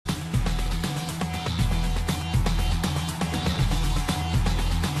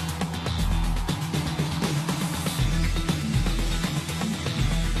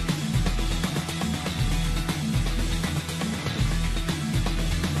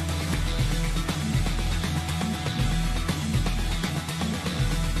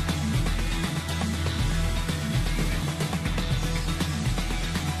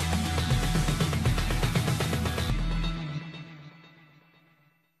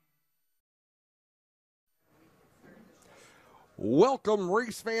Welcome,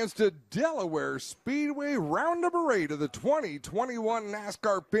 race fans, to Delaware Speedway, round number 8 of the 2021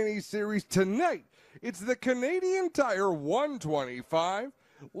 NASCAR Pinty Series. Tonight, it's the Canadian Tire 125.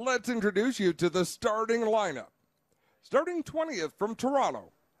 Let's introduce you to the starting lineup. Starting 20th from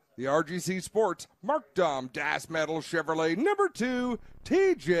Toronto, the RGC Sports Mark Dom Das Metal Chevrolet number 2,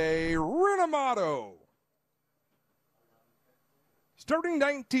 TJ Renamato. Starting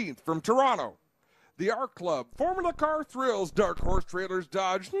 19th from Toronto, the ARC Club Formula Car Thrills Dark Horse Trailers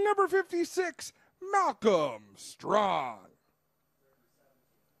Dodge number 56, Malcolm Strong.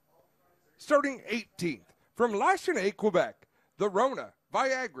 Starting 18th from Lachenaie, Quebec, the Rona,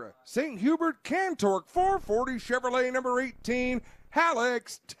 Viagra, St. Hubert, Cantork 440 Chevrolet number 18,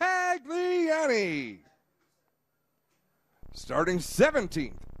 Alex Tagliani. Starting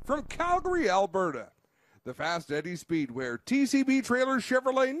 17th from Calgary, Alberta, the Fast Eddie Speedway TCB Trailer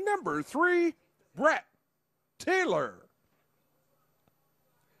Chevrolet number 3, Brett Taylor.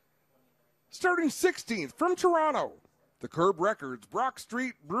 Starting 16th from Toronto, the Curb Records Brock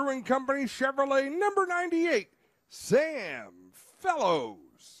Street Brewing Company Chevrolet number 98, Sam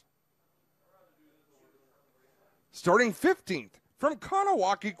Fellows. Starting 15th from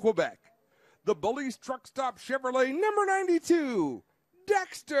Kanawaki, Quebec, the Bullies Truck Stop Chevrolet number 92,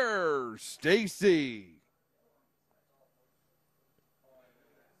 Dexter Stacy.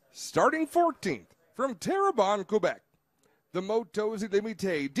 Starting 14th from Terrebonne, Quebec, the Motos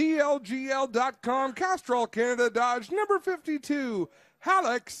Illimité DLGL.com Castrol Canada Dodge number 52,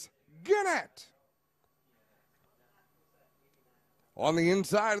 Alex Gannett. On the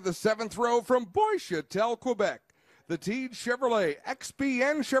inside of the 7th row from Boischatel, Quebec, the Teej Chevrolet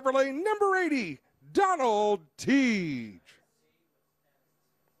XPN Chevrolet number 80, Donald Teej.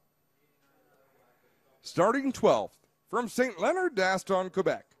 Starting 12th from St. Leonard d'Aston,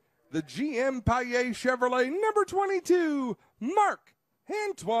 Quebec, the GM Paillet Chevrolet number 22, Mark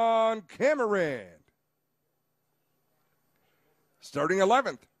Antoine Cameron. Starting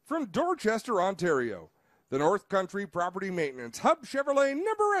 11th from Dorchester, Ontario, the North Country Property Maintenance Hub Chevrolet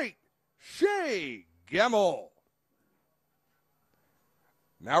number 8, Shay Gemmel.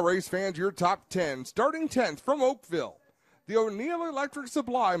 Now, race fans, your top 10. Starting 10th from Oakville, the O'Neill Electric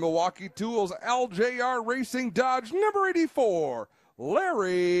Supply Milwaukee Tools LJR Racing Dodge number 84,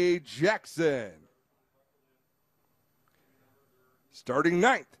 Larry Jackson. Starting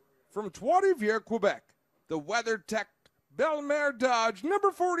 9th from Trois-Rivières, Quebec, the WeatherTech Belmare Dodge number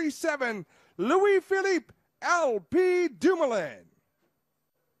 47, Louis-Philippe L.P. Dumoulin.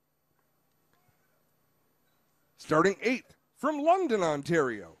 Starting 8th from London,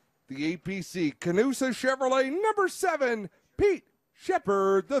 Ontario, the APC Canusa Chevrolet number 7, Pete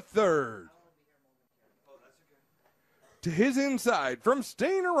Shepard III. To his inside from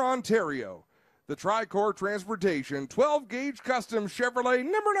Stayner, Ontario, the Tricor Transportation 12-gauge Custom Chevrolet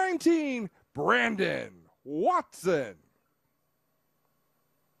number 19, Brandon Watson.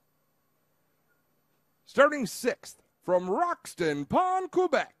 Starting 6th from Roxton Pond,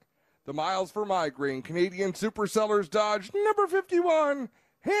 Quebec, the Miles for Migraine Canadian Supercellers Dodge number 51,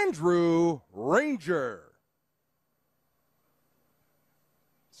 Andrew Ranger.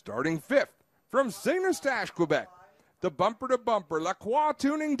 Starting 5th from St. Eustache, Quebec, the bumper-to-bumper Lacroix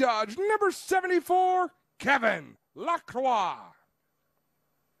Tuning Dodge number 74, Kevin Lacroix.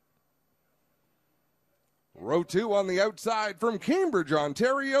 Row 2 on the outside from Cambridge,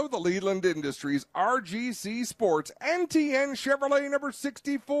 Ontario, the Leland Industries RGC Sports NTN Chevrolet number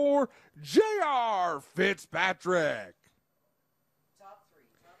 64, J.R. Fitzpatrick.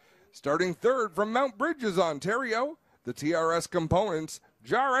 Starting 3rd from Mount Bridges, Ontario, the TRS Components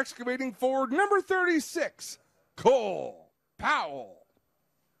Jar Excavating Ford number 36, Cole Powell.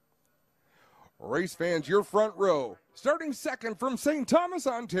 Race fans, your front row. Starting 2nd from St. Thomas,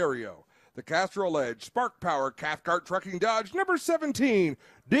 Ontario, the Castrol Edge Spark Power Cathcart Trucking Dodge number 17,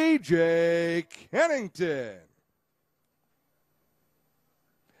 DJ Kennington.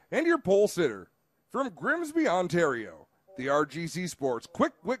 And your pole sitter from Grimsby, Ontario, the RGC Sports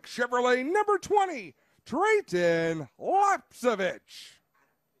Quick Wick Chevrolet number 20, Trayton Lapsevich.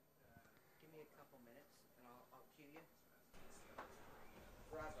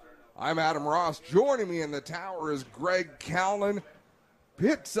 I'm Adam Ross. Joining me in the tower is Greg Callan.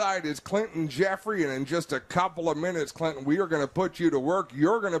 Pit side is Clinton Jeffrey, and in just a couple of minutes, Clinton, we are going to put you to work.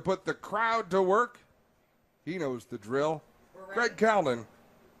 You're going to put the crowd to work. He knows the drill. Greg Callan,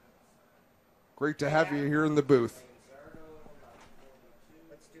 great to have you here in the booth.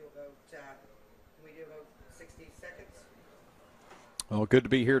 Let's do about, can we do about 60 seconds? Well, good to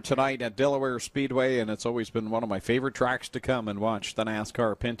be here tonight at Delaware Speedway, and it's always been one of my favorite tracks to come and watch the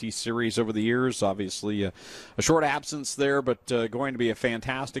NASCAR Pinty series over the years. Obviously, a short absence there, but going to be a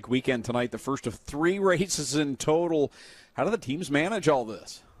fantastic weekend tonight. The first of 3 races in total. How do the teams manage all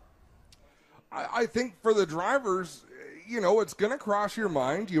this? I think for the drivers, it's going to cross your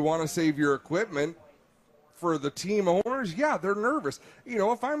mind. You want to save your equipment. For the team owners, yeah, they're nervous.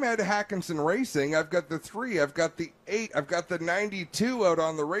 If I'm at Hackinson Racing, I've got the 3, I've got the 8, I've got the 92 out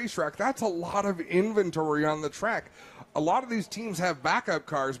on the racetrack. That's a lot of inventory on the track. A lot of these teams have backup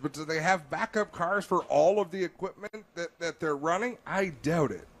cars, but do they have backup cars for all of the equipment that they're running? I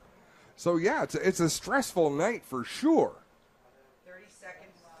doubt it. So, yeah, it's a stressful night for sure. 30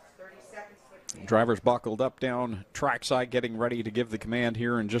 seconds. Drivers buckled up down trackside, getting ready to give the command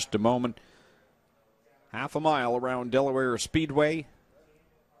here in just a moment. Half a mile around Delaware Speedway,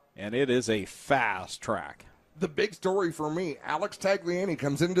 and it is a fast track. The big story for me, Alex Tagliani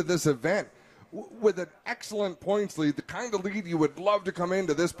comes into this event with an excellent points lead, the kind of lead you would love to come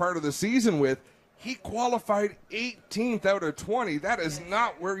into this part of the season with. He qualified 18th out of 20. That is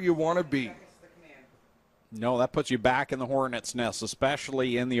not where you want to be. No, that puts you back in the hornet's nest,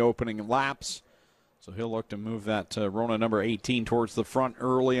 especially in the opening laps. So he'll look to move that Rona number 18 towards the front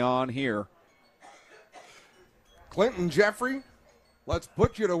early on here. Clinton Jeffrey, let's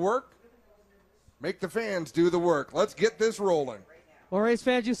put you to work. Make the fans do the work. Let's get this rolling. Well, race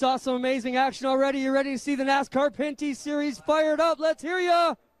fans, you saw some amazing action already. You ready to see the NASCAR Pinty Series fired up? Let's hear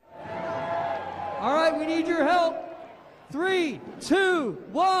ya. All right, we need your help. 3, 2,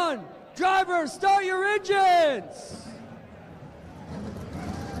 1. Drivers, start your engines.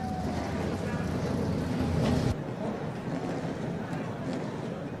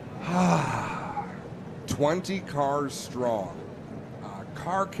 Ah. 20 cars strong.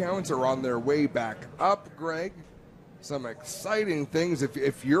 Car counts are on their way back up, Greg. Some exciting things.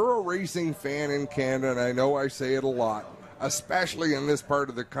 If you're a racing fan in Canada, and I know I say it a lot, especially in this part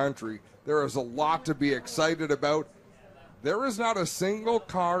of the country, there is a lot to be excited about. There is not a single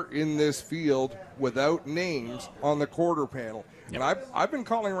car in this field without names on the quarter panel. And I've been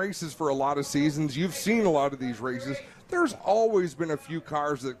calling races for a lot of seasons. You've seen a lot of these races. There's always been a few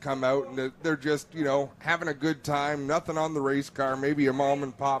cars that come out and they're just, having a good time, nothing on the race car, maybe a mom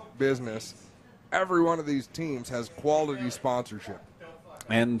and pop business. Every one of these teams has quality sponsorship.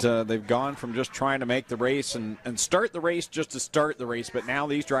 And they've gone from just trying to make the race and start the race just to start the race, but now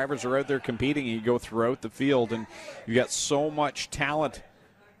these drivers are out there competing, and you go throughout the field, and you got so much talent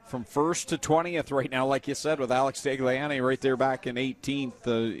from 1st to 20th right now, like you said, with Alex Tagliani right there back in 18th.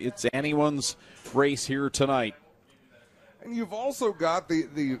 It's anyone's race here tonight. And you've also got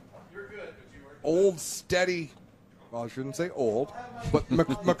the old steady, well, I shouldn't say old, but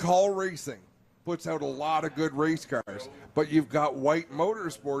McCall Racing puts out a lot of good race cars. But you've got White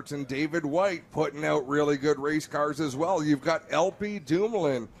Motorsports and David White putting out really good race cars as well. You've got LP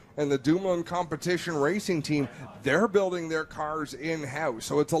Dumoulin and the Dumoulin Competition Racing Team. They're building their cars in-house.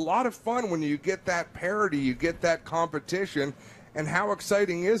 So it's a lot of fun when you get that parity, you get that competition. And how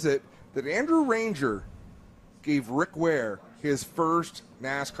exciting is it that Andrew Ranger gave Rick Ware his first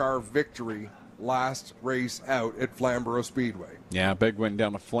NASCAR victory last race out at Flamboro Speedway. Yeah, big win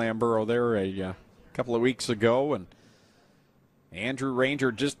down to Flamboro there a couple of weeks ago. And Andrew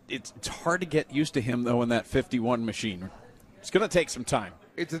Ranger, it's hard to get used to him, though, in that 51 machine. It's going to take some time.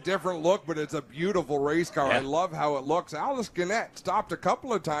 It's a different look, but it's a beautiful race car. Yeah. I love how it looks. Alice Gannett stopped a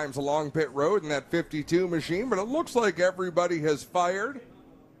couple of times along pit road in that 52 machine, but it looks like everybody has fired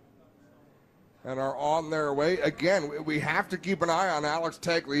and are on their way. Again, we have to keep an eye on Alex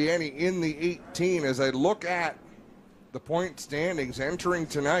Tagliani in the 18 as I look at the point standings entering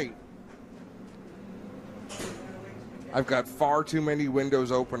tonight. I've got far too many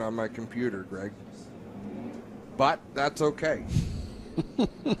windows open on my computer, Greg. But that's okay.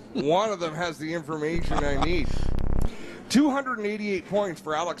 One of them has the information I need. 288 points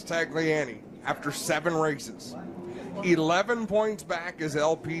for Alex Tagliani after 7 races. 11 points back is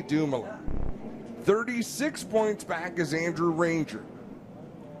LP Dumoulin. 36 points back is Andrew Ranger.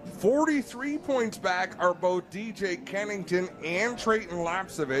 43 points back are both DJ Kennington and Trayton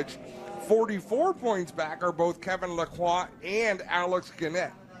Lapsevich. 44 points back are both Kevin Lacroix and Alex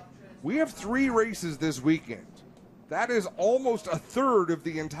Gannett. We have 3 races this weekend. That is almost a third of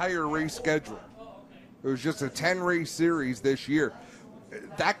the entire race schedule. It was just a 10-race series this year.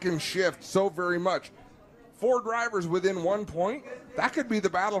 That can shift so very much. 4 drivers within 1 point, that could be the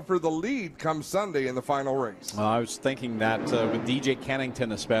battle for the lead come Sunday in the final race. Well, I was thinking that with DJ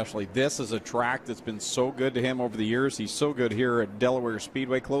Kennington especially, this is a track that's been so good to him over the years. He's so good here at Delaware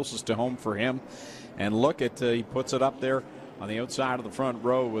Speedway, closest to home for him. And look at, he puts it up there on the outside of the front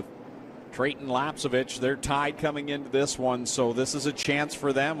row with Trayton Lapsevich. They're tied coming into this one, so this is a chance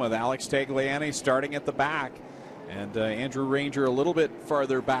for them with Alex Tagliani starting at the back and Andrew Ranger a little bit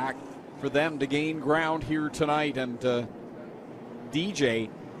farther back for them to gain ground here tonight. And DJ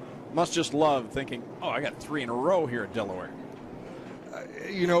must just love thinking, oh, I got 3 in a row here at Delaware.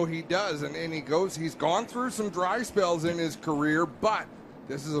 You know, he does, and he's gone through some dry spells in his career, but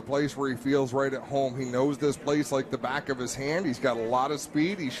this is a place where he feels right at home. He knows this place like the back of his hand. He's got a lot of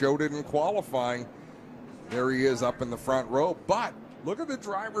speed. He showed it in qualifying. There he is up in the front row, but look at the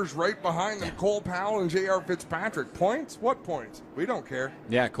drivers right behind them, Cole Powell and J.R. Fitzpatrick. Points? What points? We don't care.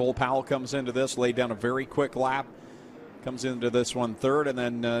 Yeah, Cole Powell comes into this, laid down a very quick lap, comes into this one third, and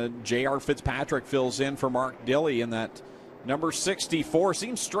then J.R. Fitzpatrick fills in for Mark Dilley in that number 64.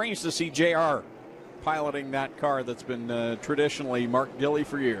 Seems strange to see J.R. piloting that car that's been traditionally Mark Dilley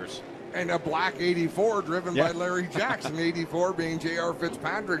for years. And a black 84 driven by Larry Jackson, 84 being J.R.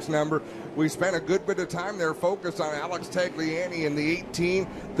 Fitzpatrick's number. We spent a good bit of time there focused on Alex Tagliani in the 18.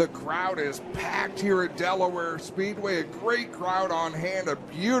 The crowd is packed here at Delaware Speedway. A great crowd on hand, a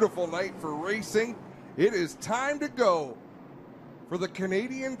beautiful night for racing. It is time to go for the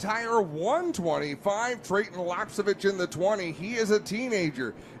Canadian Tire 125. Trayton Lapsevich in the 20. He is a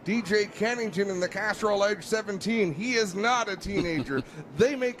teenager. DJ Kennington in the Castrol Edge 17. He is not a teenager.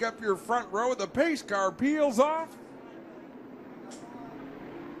 They make up your front row. The pace car peels off.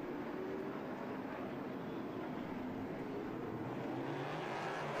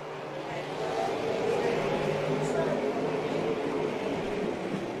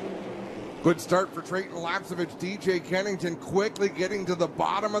 Good start for Trayton Lapsevich. DJ Kennington quickly getting to the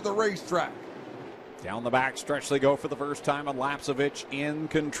bottom of the racetrack. Down the back stretch they go for the first time, and Lapsevich in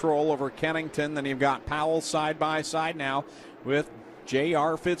control over Kennington. Then you've got Powell side by side now with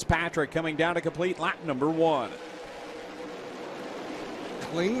J.R. Fitzpatrick coming down to complete lap number 1.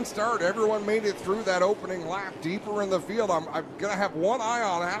 Clean start. Everyone made it through that opening lap deeper in the field. I'm going to have one eye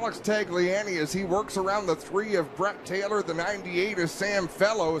on Alex Tagliani as he works around the 3 of Brett Taylor. The 98 is Sam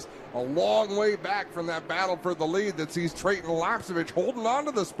Fellows. A long way back from that battle for the lead that sees Trayton Lapsevich holding on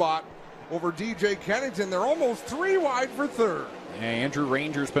to the spot over DJ Kennington. They're almost 3 wide for third. Yeah, Andrew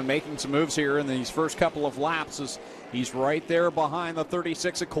Ranger's been making some moves here in these first couple of laps as he's right there behind the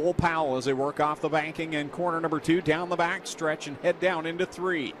 36 of Cole Powell as they work off the banking and corner number 2 down the back stretch and head down into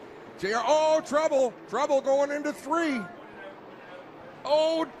 3. Oh, trouble going into 3.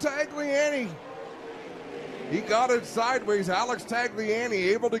 Oh, Tagliani. He got it sideways. Alex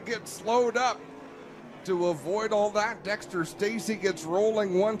Tagliani able to get slowed up to avoid all that. Dexter Stacy gets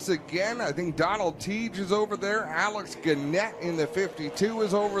rolling once again. I think Donald Teague is over there. Alex Gannett in the 52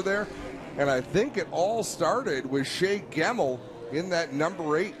 is over there. And I think it all started with Shea Gemmel in that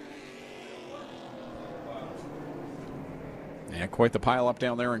number 8. Yeah, quite the pile up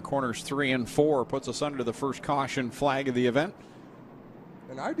down there in corners 3 and 4. Puts us under the first caution flag of the event.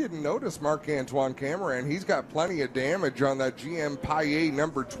 And I didn't notice Marc-Antoine Cameron. He's got plenty of damage on that GM Paillet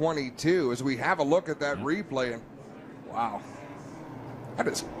number 22 as we have a look at that replay. And wow, that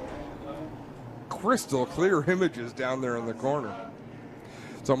is crystal clear images down there in the corner.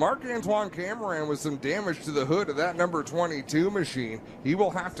 So Marc-Antoine Cameron with some damage to the hood of that number 22 machine. He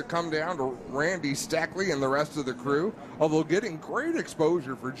will have to come down to Randy Steckley and the rest of the crew, although getting great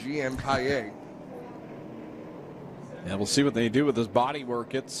exposure for GM Paillet. And we'll see what they do with his body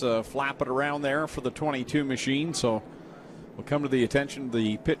work. It's flapping around there for the 22 machine, so we'll come to the attention of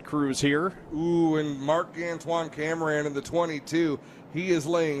the pit crews here. Ooh, and Marc-Antoine Cameron in the 22, he is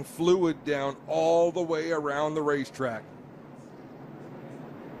laying fluid down all the way around the racetrack.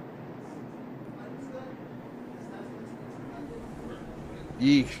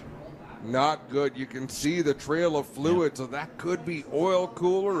 Yeesh, not good. You can see the trail of fluid, so that could be oil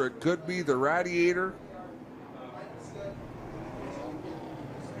cooler, it could be the radiator.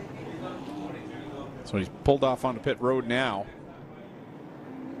 So he's pulled off onto pit road now.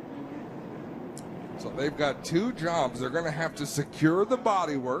 So they've got 2 jobs. They're going to have to secure the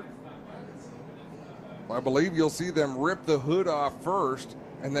bodywork. I believe you'll see them rip the hood off first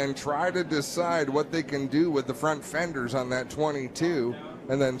and then try to decide what they can do with the front fenders on that 22.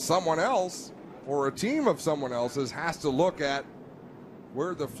 And then someone else, or a team of someone else's, has to look at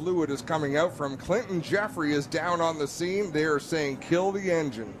where the fluid is coming out from. Clinton Jeffrey is down on the scene. They are saying kill the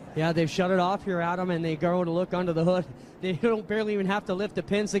engine. Yeah, they've shut it off here, Adam, and they go to look under the hood. They don't barely even have to lift the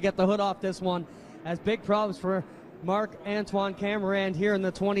pins to get the hood off this one. As big problems for Marc-Antoine Cameron here in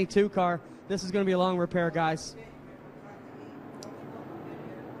the 22 car. This is going to be a long repair, guys.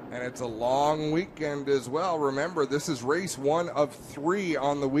 And it's a long weekend as well. Remember, this is race 1 of 3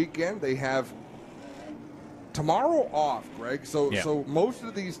 on the weekend. They have tomorrow off, Greg. So Yeah. so most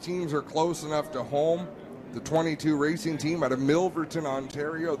of these teams are close enough to home. The 22 racing team out of Milverton,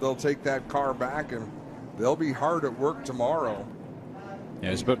 Ontario, they'll take that car back and they'll be hard at work tomorrow. Yeah,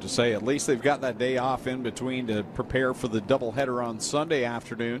 I was about to say, at least they've got that day off in between to prepare for the doubleheader on Sunday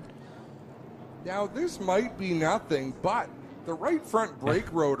afternoon. Now, this might be nothing, but the right front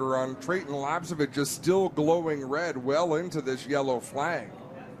brake rotor on Trayton Lapsevich is still glowing red well into this yellow flag.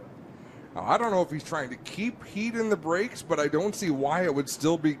 Now, I don't know if he's trying to keep heat in the brakes, but I don't see why it would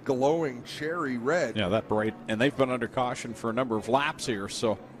still be glowing cherry red. Yeah, that bright. And they've been under caution for a number of laps here,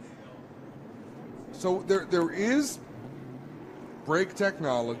 so. So there is brake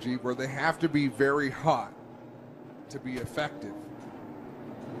technology where they have to be very hot to be effective.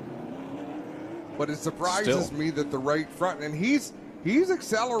 But it surprises me that the right front, and he's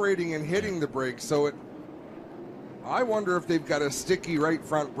accelerating and hitting the brakes, so I wonder if they've got a sticky right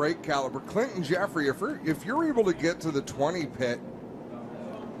front brake caliper. Clinton Jeffrey, if you're able to get to the 20 pit,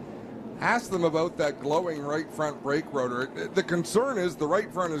 ask them about that glowing right front brake rotor. The concern is the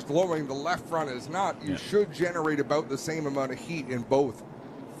right front is glowing, the left front is not. You should generate about the same amount of heat in both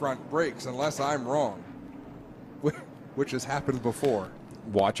front brakes, unless I'm wrong, which has happened before.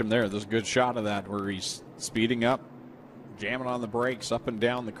 Watch him there. There's a good shot of that where he's speeding up, jamming on the brakes, up and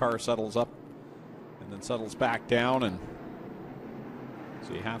down. The car settles up and then settles back down. And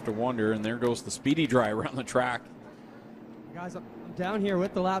so you have to wonder, and there goes the speedy dry around the track. Guys, I'm down here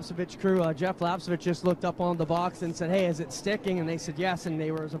with the Lapsevich crew. Jeff Lapsevich just looked up on the box and said, hey, is it sticking? And they said yes, and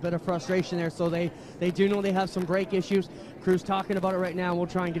there was a bit of frustration there. So they do know they have some brake issues. Crew's talking about it right now, and we'll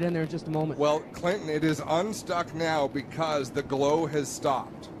try and get in there in just a moment. Well, Clinton, it is unstuck now because the glow has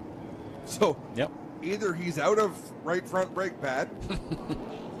stopped. So either he's out of right front brake pad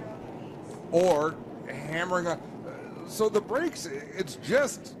or hammering on. So the brakes, it's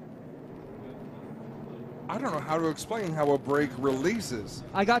just, I don't know how to explain how a brake releases.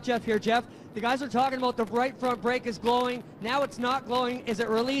 I got Jeff here. Jeff, the guys are talking about the right front brake is glowing. Now it's not glowing. Is it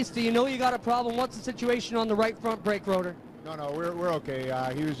released? Do you know you got a problem? What's the situation on the right front brake rotor? No, we're okay.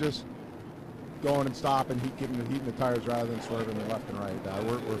 He was just going and stopping, heating the tires rather than swerving left and right.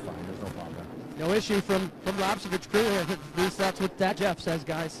 We're fine. There's no problem there. No issue from Lapsevich crew here. At least that's what that Jeff says,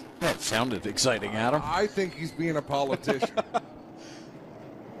 guys. That sounded exciting, Adam. I think he's being a politician.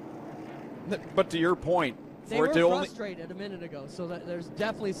 But to your point, they were frustrated a minute ago, so there's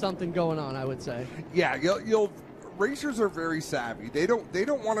definitely something going on, I would say. Yeah, racers are very savvy. They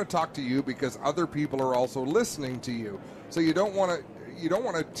don't want to talk to you because other people are also listening to you. So you don't want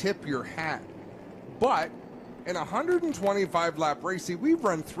to tip your hat. But in a 125 lap race, see, we've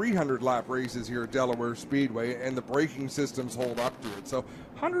run 300 lap races here at Delaware Speedway, and the braking systems hold up to it. So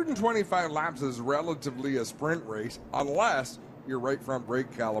 125 laps is relatively a sprint race, unless your right front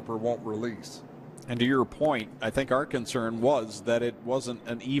brake caliper won't release. And to your point, I think our concern was that it wasn't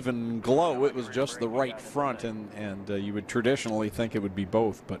an even glow. It was just the right front, and you would traditionally think it would be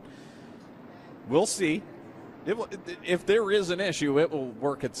both. But we'll see. If there is an issue, it will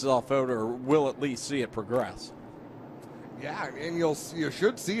work itself out, or we'll at least see it progress. Yeah, and you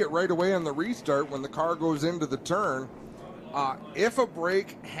should see it right away on the restart when the car goes into the turn. If a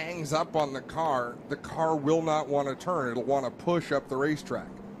brake hangs up on the car will not want to turn. It'll want to push up the racetrack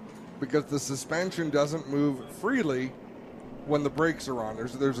because the suspension doesn't move freely when the brakes are on.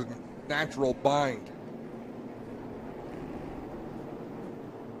 There's a natural bind.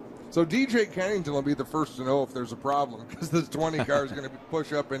 So DJ Kennington will be the first to know if there's a problem because this 20 car is going to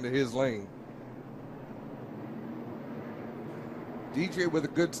push up into his lane. DJ with a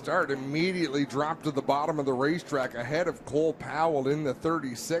good start immediately dropped to the bottom of the racetrack ahead of Cole Powell in the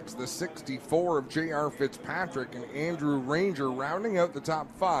 36, the 64 of J.R. Fitzpatrick, and Andrew Ranger rounding out the top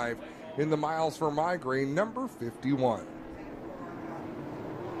 5 in the miles for migraine, number 51.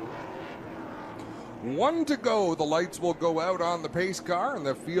 1 to go. The lights will go out on the pace car and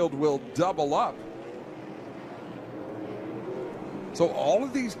the field will double up. So all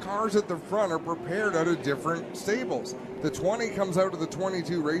of these cars at the front are prepared out of different stables. The 20 comes out of the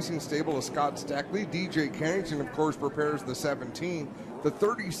 22 racing stable of Scott Steckley. DJ Kennington, of course, prepares the 17. The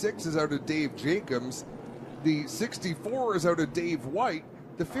 36 is out of Dave Jacobs. The 64 is out of Dave White.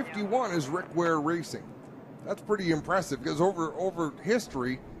 The 51 is Rick Ware Racing. That's pretty impressive because over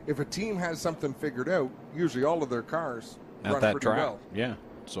history, if a team has something figured out, usually all of their cars at run that pretty track. well. Yeah,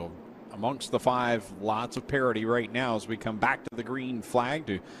 so amongst the 5, lots of parity right now as we come back to the green flag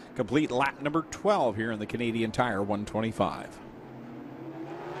to complete lap number 12 here in the Canadian Tire 125.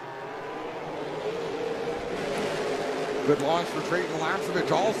 Good launch for Trayton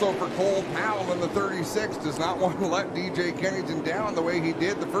Lapsevich, also for Cole Powell in the 36. Does not want to let DJ Kennington down the way he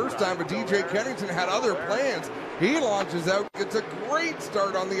did the first time, but DJ Kennington had other plans. He launches out, gets a great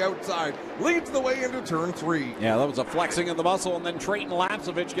start on the outside, leads the way into turn 3. Yeah, that was a flexing of the muscle, and then Trayton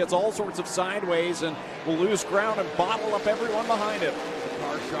Lapsevich gets all sorts of sideways and will lose ground and bottle up everyone behind him. The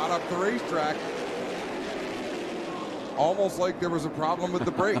car shot up the racetrack. Almost like there was a problem with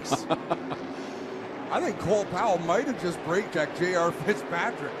the brakes. I think Cole Powell might have just brake checked J.R.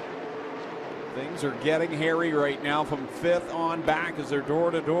 Fitzpatrick. Things are getting hairy right now from 5th on back as they're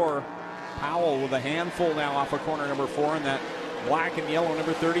door to door. Powell with a handful now off of corner number 4 in that black and yellow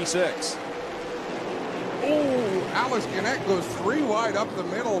number 36. Oh, Alex Gannett goes 3 wide up the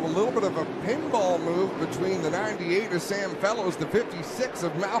middle. A little bit of a pinball move between the 98 of Sam Fellows, the 56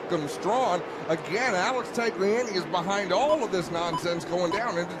 of Malcolm Strawn. Again, Alex Tagliani is behind all of this nonsense going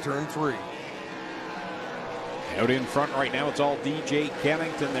down into turn 3. Out in front right now, it's all DJ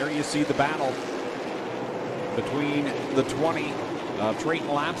Kennington. There you see the battle between the 20 of Trayton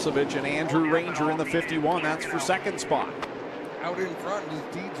Lapsevich and Andrew Ranger in the 51. That's for second spot. Out in front is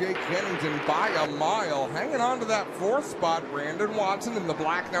DJ Kennington by a mile. Hanging on to that 4th spot, Brandon Watson in the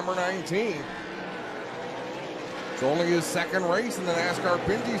black number 19. It's only his 2nd race in the NASCAR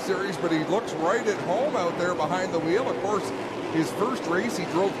Pinty Series, but he looks right at home out there behind the wheel. Of course, his first race, he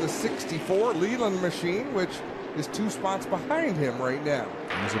drove the 64 Leland machine, which is 2 spots behind him right now.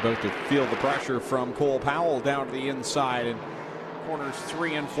 He's about to feel the pressure from Cole Powell down to the inside, and corners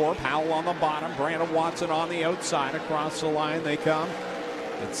 3 and 4. Powell on the bottom, Brandon Watson on the outside. Across the line they come.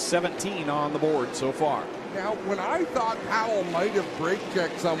 It's 17 on the board so far. Now, when I thought Powell might have brake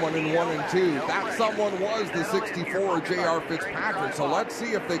checked someone in 1 and 2, that someone was the 64 J.R. Fitzpatrick. So let's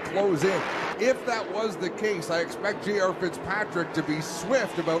see if they close in. If that was the case, I expect J.R. Fitzpatrick to be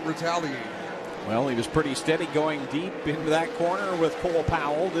swift about retaliating. Well, he was pretty steady going deep into that corner with Cole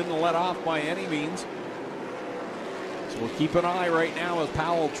Powell. Didn't let off by any means. So we'll keep an eye right now as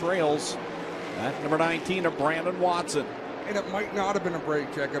Powell trails at number 19 of Brandon Watson. And it might not have been a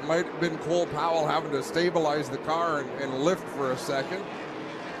brake check. It might have been Cole Powell having to stabilize the car and lift for a second.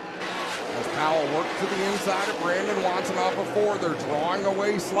 As Powell works to the inside of Brandon Watson off of 4, they're drawing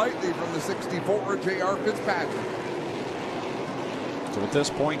away slightly from the 64 J.R. Fitzpatrick. So at this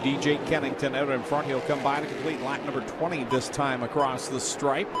point, DJ Kennington out in front. He'll come by to complete lap number 20 this time across the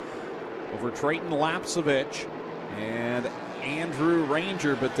stripe over Trayton Lapsevich and Andrew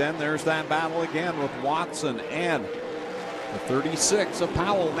Ranger. But then there's that battle again with Watson and the 36 of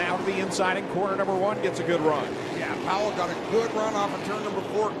Powell now to the inside in corner number 1 gets a good run. Yeah, Powell got a good run off of turn number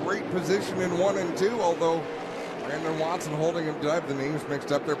 4. Great position in 1 and 2, although Brandon Watson holding him. Did I have the names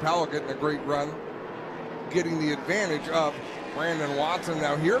mixed up there? Powell getting a great run, getting the advantage of Brandon Watson.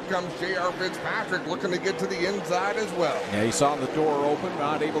 Now here comes J.R. Fitzpatrick looking to get to the inside as well. Yeah, he saw the door open,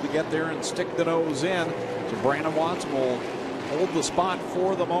 not able to get there and stick the nose in. So Brandon Watson will hold the spot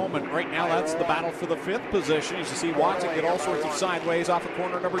for the moment. Right now, that's the battle for the 5th position. As you see Watson get all sorts of sideways off of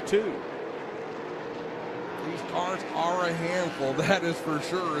corner number 2. These cars are a handful, that is for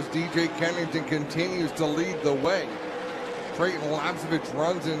sure, as DJ Kennington continues to lead the way. Trayton Lapsevich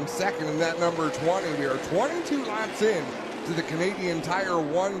runs in 2nd in that number 20. We are 22 laps in to the Canadian Tire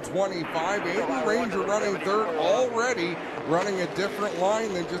 125. Andrew Ranger running 3rd, already running a different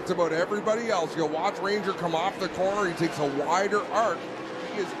line than just about everybody else. You'll watch Ranger come off the corner. He takes a wider arc.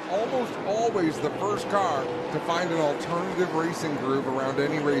 He is almost always the first car to find an alternative racing groove around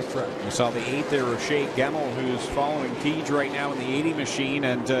any racetrack. We saw the 8th there of Shea Gemmel, who's following Tej right now in the 80 machine,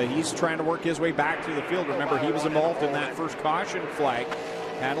 and he's trying to work his way back through the field. Remember, he was involved in that first caution flag.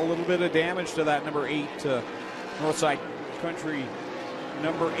 Had a little bit of damage to that number 8 Northside Country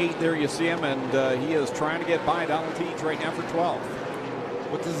number 8 there. You see him, and he is trying to get by Donald Tej right now for 12th.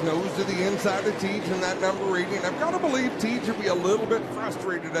 Puts his nose to the inside of Tej in that number 80, and I've got to believe Tej would be a little bit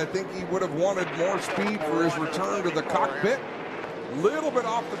frustrated. I think he would have wanted more speed for his return to the cockpit. A little bit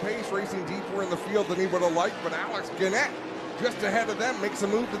off the pace, racing deeper in the field than he would have liked, but Alex Gannett just ahead of them makes a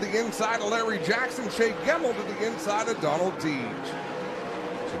move to the inside of Larry Jackson. Shea Gemmel to the inside of Donald Tej.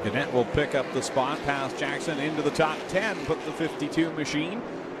 So Gannett will pick up the spot past Jackson into the top 10, put the 52 machine.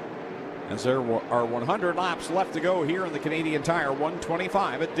 As there are 100 laps left to go here in the Canadian Tire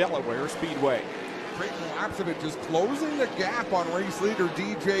 125 at Delaware Speedway. Trayton Lapsevich is closing the gap on race leader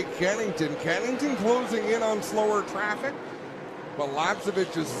DJ Kennington. Kennington closing in on slower traffic, but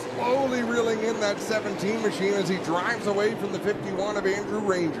Lapsevich is slowly reeling in that 17 machine as he drives away from the 51 of Andrew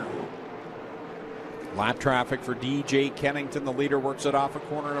Ranger. Lap traffic for DJ Kennington. The leader works it off of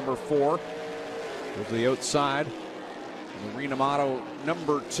corner number 4. Goes to the outside. Marina Motto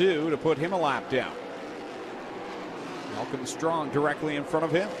number 2 to put him a lap down. Malcolm Strong directly in front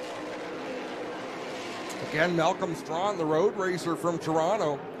of him. Again, Malcolm Strong, the road racer from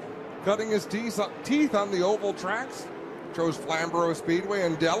Toronto, cutting his teeth on the oval tracks. Chose Flamboro Speedway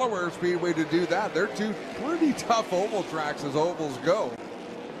and Delaware Speedway to do that. They're two pretty tough oval tracks as ovals go.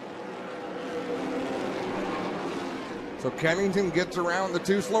 So Kennington gets around the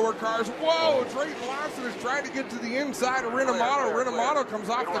two slower cars. Whoa, Drayton Lawson is trying to get to the inside of Rinamato. Rinamato comes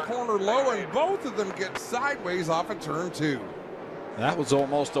off the corner low, and both of them get sideways off of turn 2. That was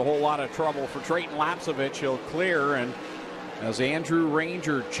almost a whole lot of trouble for Drayton Lapsevich. He'll clear, and as Andrew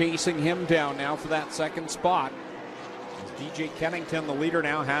Ranger chasing him down now for that second spot. As DJ Kennington, the leader,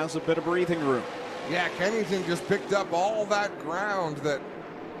 now has a bit of breathing room. Yeah, Kennington just picked up all that ground that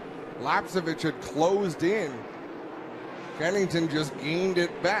Lapsevich had closed in. Kennington just gained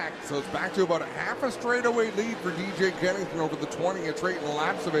it back, so it's back to about a half a straightaway lead for DJ Kennington over the 20 of Drayton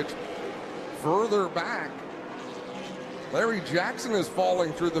Lapsevich. Further back, Larry Jackson is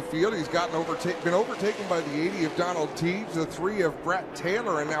falling through the field. He's been overtaken by the 80 of Donald Teaves, the 3 of Brett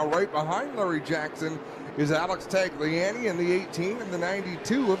Taylor, and now right behind Larry Jackson is Alex Tagliani and the 18 and the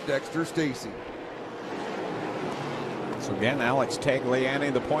 92 of Dexter Stacy. So again, Alex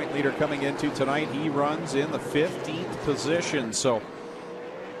Tagliani, the point leader coming into tonight. He runs in the 15th position. So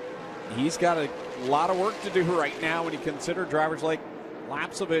he's got a lot of work to do right now when you consider drivers like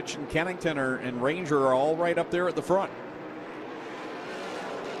Lapsevich and Kennington and Ranger are all right up there at the front.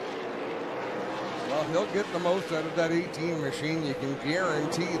 Well, he'll get the most out of that 18 machine. You can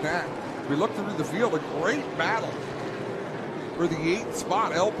guarantee that. We look through the field, a great battle. For the 8th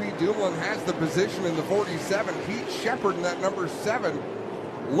spot, LP Dumoulin has the position in the 47. Pete Shepard in that number 7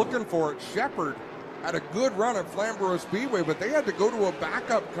 looking for it. Shepard had a good run at Flamboro Speedway, but they had to go to a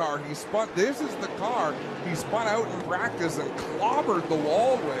backup car. This is the car he spun out in practice and clobbered the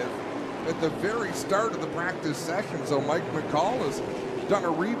wall with at the very start of the practice session. So Mike McCall has done a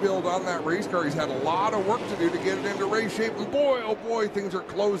rebuild on that race car. He's had a lot of work to do to get it into race shape, and boy, oh boy, things are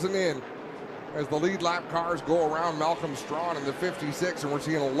closing in as the lead lap cars go around Malcolm Strong in the 56, and we're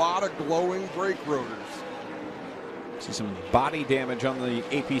seeing a lot of glowing brake rotors. See some body damage on the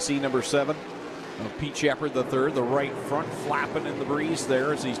APC number 7 of Pete Shepard III. The right front flapping in the breeze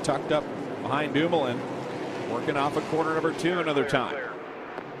there as he's tucked up behind Dumoulin, working off of corner number 2 another time.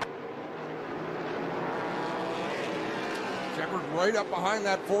 Shepard right up behind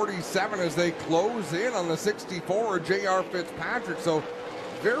that 47 as they close in on the 64 of J.R. Fitzpatrick. So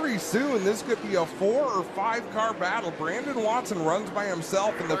very soon, this could be a 4 or 5 car battle. Brandon Watson runs by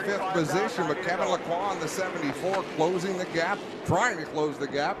himself in the 5th position, but Kevin Lacroix in the 74 closing the gap, trying to close the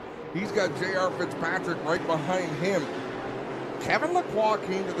gap. He's got J.R. Fitzpatrick right behind him. Kevin Lacroix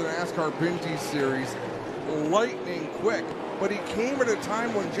came to the NASCAR Pinty Series lightning quick, but he came at a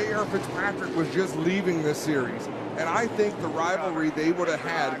time when J.R. Fitzpatrick was just leaving this series. And I think the rivalry they would have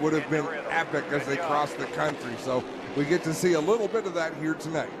had would have been epic as they crossed the country. So we get to see a little bit of that here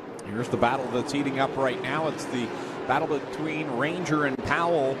tonight. Here's the battle that's heating up right now. It's the battle between Ranger and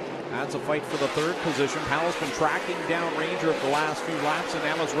Powell. That's a fight for the 3rd position. Powell's been tracking down Ranger of the last few laps, and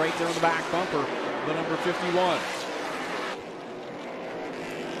now is right there in the back bumper, the number 51.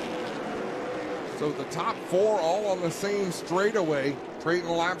 So the top 4 all on the same straightaway. Drayton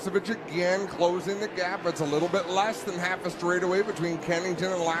Lapsevich again closing the gap. It's a little bit less than half a straightaway between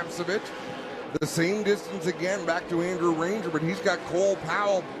Kennington and Lapsevich. The same distance again back to Andrew Ranger, but he's got Cole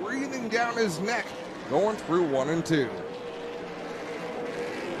Powell breathing down his neck going through 1 and 2.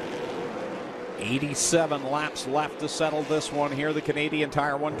 87 laps left to settle this one here. The Canadian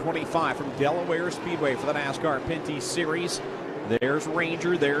Tire 125 from Delaware Speedway for the NASCAR Pinty Series. There's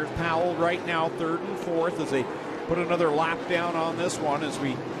Ranger, there's Powell right now, 3rd and 4th as they put another lap down on this one as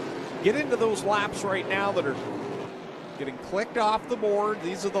we get into those laps right now that are getting clicked off the board.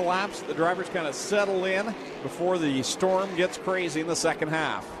 These are the laps that the drivers kind of settle in before the storm gets crazy in the second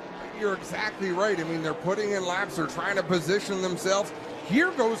half. You're exactly right. I mean, they're putting in laps. They're trying to position themselves.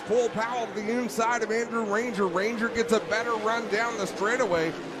 Here goes Cole Powell to the inside of Andrew Ranger. Ranger gets a better run down the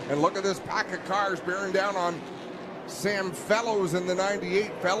straightaway. And look at this pack of cars bearing down on Sam Fellows in the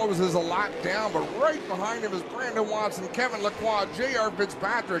 98. Fellows is a lap down, but right behind him is Brandon Watson, Kevin Lacroix, J.R.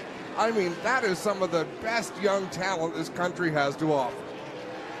 Fitzpatrick. I mean, that is some of the best young talent this country has to offer.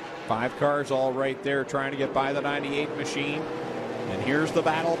 5 cars all right there trying to get by the 98 machine. And here's the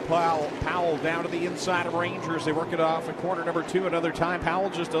battle. Powell down to the inside of Rangers. They work it off at corner number 2 another time. Powell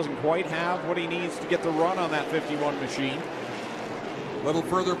just doesn't quite have what he needs to get the run on that 51 machine. A little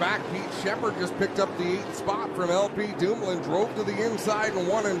further back, Pete Shepard just picked up the 8th spot from LP Dumoulin, drove to the inside in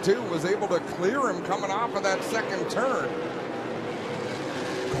 1 and 2, was able to clear him coming off of that second turn.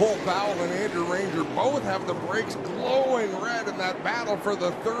 Cole Powell and Andrew Ranger both have the brakes glowing red in that battle for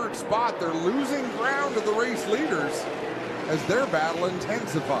the third spot. They're losing ground to the race leaders as their battle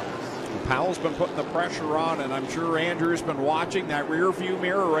intensifies. Powell's been putting the pressure on, and I'm sure Andrew's been watching that rear view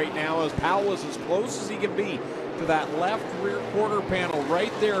mirror right now as Powell is as close as he can be to that left rear quarter panel.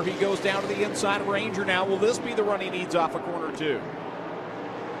 Right there, he goes down to the inside of Ranger now. Will this be the run he needs off of corner 2?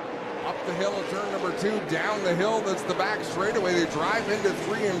 Up the hill at turn number 2, down the hill, that's the back straightaway. They drive into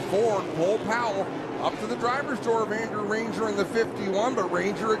 3 and 4. Cole Powell up to the driver's door of Andrew Ranger in the 51, but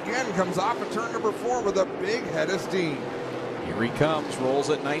Ranger again comes off at turn number 4 with a big head of steam. Here he comes, rolls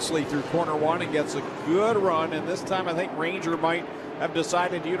it nicely through corner 1 and gets a good run. And this time I think Ranger might have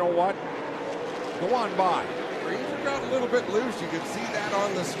decided, you know what, go on by. Ranger got a little bit loose. You can see that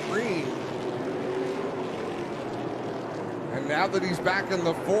on the screen. And now that he's back in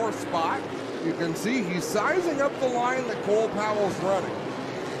the 4th spot, you can see he's sizing up the line that Cole Powell's running.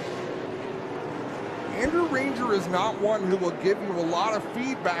 Andrew Ranger is not one who will give you a lot of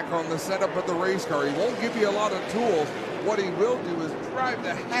feedback on the setup of the race car. He won't give you a lot of tools. What he will do is drive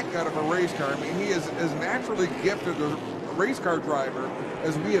the heck out of a race car. I mean, he is as naturally gifted a race car driver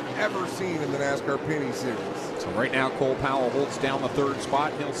as we have ever seen in the NASCAR Pinty Series. So right now, Cole Powell holds down the 3rd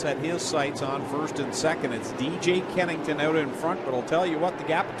spot. He'll set his sights on 1st and 2nd. It's DJ Kennington out in front, but I'll tell you what, the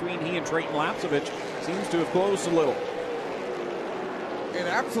gap between he and Trayton Lapsovich seems to have closed a little. It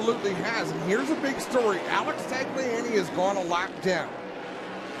absolutely has, and here's a big story. Alex Tagliani has gone a lap down.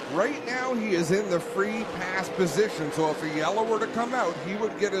 Right now, he is in the free pass position, so if a yellow were to come out, he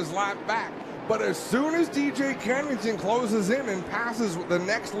would get his lap back. But as soon as DJ Kennington closes in and passes the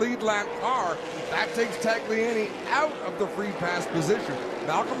next lead lap car, that takes Tagliani out of the free pass position.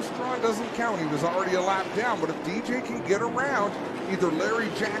 Malcolm Strawn doesn't count. He was already a lap down. But if DJ can get around either Larry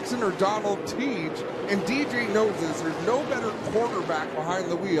Jackson or Donald Teague, and DJ knows this, there's no better quarterback behind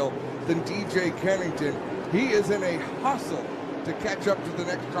the wheel than DJ Kennington. He is in a hustle to catch up to the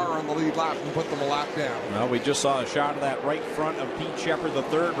next car on the lead lap and put them a lap down. Well, we just saw a shot of that right front of Pete Shepard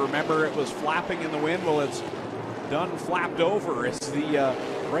III. Remember, it was flapping in the wind. Well, it's done flapped over. It's the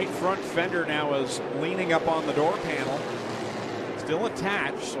right front fender now is leaning up on the door panel. Still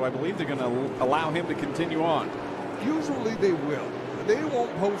attached, so I believe they're going to allow him to continue on. Usually they will. They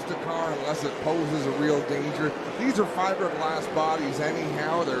won't post a car unless it poses a real danger. These are fiberglass bodies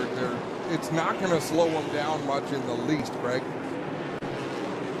anyhow. It's not going to slow them down much in the least, Greg.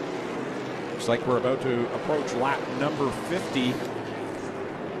 Looks like we're about to approach lap number 50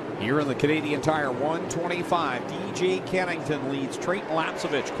 here in the Canadian Tire 125. DJ Kennington leads Trayton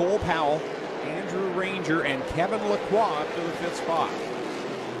Lapsovich, Cole Powell, Andrew Ranger, and Kevin Lacroix up to the 5th spot.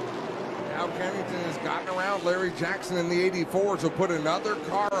 Now Kennington has gotten around Larry Jackson in the 84, so put another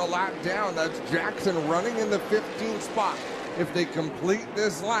car a lap down. That's Jackson running in the 15th spot. If they complete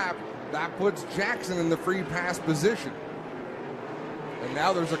this lap, that puts Jackson in the free pass position. And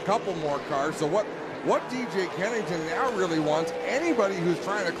now there's a couple more cars. So what DJ Kennington now really wants, anybody who's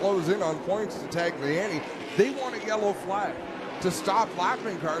trying to close in on points to Tagliani, they want a yellow flag to stop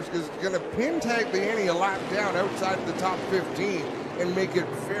lapping cars because it's going to pin Tagliani a lap down outside of the top 15 and make it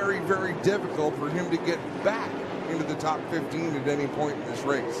very, very difficult for him to get back into the top 15 at any point in this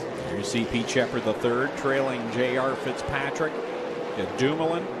race. Here you see Pete Shepard III trailing J.R. Fitzpatrick,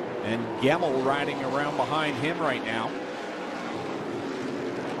 Dumoulin, and Gemmel riding around behind him right now.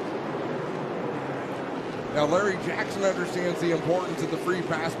 Now Larry Jackson understands the importance of the free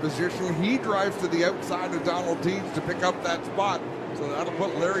pass position. He drives to the outside of Donald Teague to pick up that spot. So that'll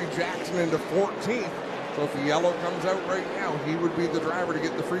put Larry Jackson into 14th. So if the yellow comes out right now, he would be the driver to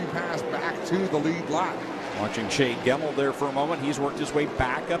get the free pass back to the lead lap. Watching Shea Gemmel there for a moment. He's worked his way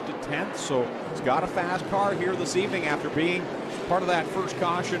back up to 10th, so he's got a fast car here this evening after being part of that first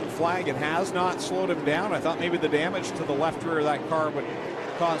caution flag. It has not slowed him down. I thought maybe the damage to the left rear of that car would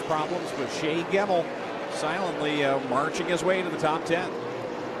cause problems, but Shea Gemmel silently marching his way to the top 10.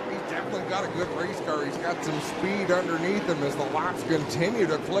 He's definitely got a good race car. He's got some speed underneath him as the laps continue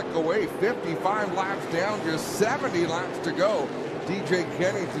to click away. 55 laps down, just 70 laps to go. DJ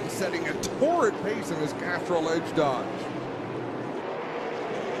Kennington setting a torrid pace in his Castrol Edge Dodge.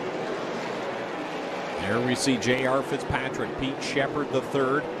 There we see J.R. Fitzpatrick, Pete Shepard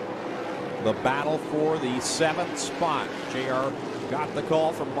III. The battle for the 7th spot. J.R. got the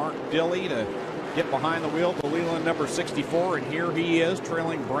call from Mark Dilley to get behind the wheel of the Leland number 64, and here he is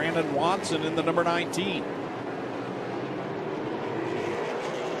trailing Brandon Watson in the number 19.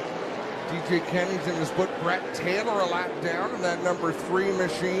 DJ Kennington has put Brett Taylor a lap down in that number 3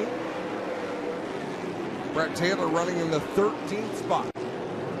 machine. Brett Taylor running in the 13th spot.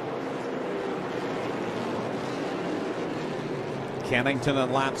 Kennington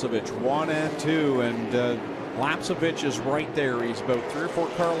and Lapsevich, 1 and 2, and Lapsevich is right there. He's about 3 or 4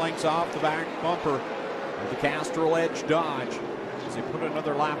 car lengths off the back bumper of the Castrol Edge Dodge. As they put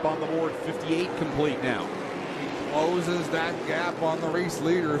another lap on the board, 58 complete now. Closes that gap on the race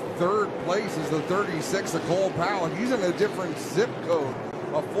leader. Third place is the 36 of Cole Powell. He's in a different zip code.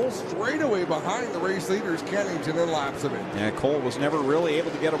 A full straightaway behind the race leaders, Kennington and Lapsevich. Yeah, Cole was never really able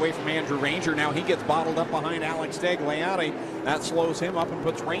to get away from Andrew Ranger. Now he gets bottled up behind Alex Tagliani. That slows him up and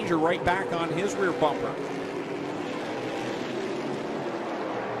puts Ranger right back on his rear bumper.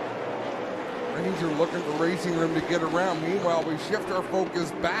 Ranger looking for racing room to get around. Meanwhile, we shift our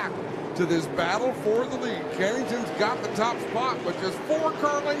focus back to this battle for the lead. Kennington's got the top spot, but just 4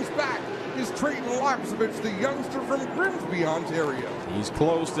 car lengths back is Trayton Lapsevich, the youngster from Grimsby, Ontario. He's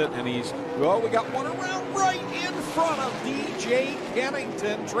closed it, and we got one around right in front of DJ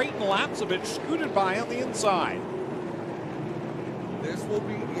Kennington. Trayton Lapsevich scooted by on the inside. This will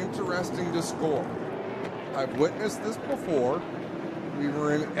be interesting to score. I've witnessed this before. We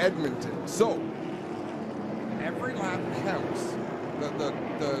were in Edmonton. So, every lap counts.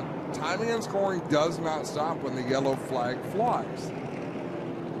 The timing and scoring does not stop when the yellow flag flies.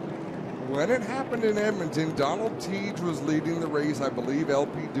 When it happened in Edmonton, Donald Teege was leading the race. I believe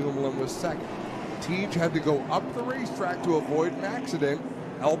LP Dumoulin was second. Teege had to go up the racetrack to avoid an accident.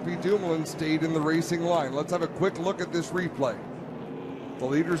 LP Dumoulin stayed in the racing line. Let's have a quick look at this replay. The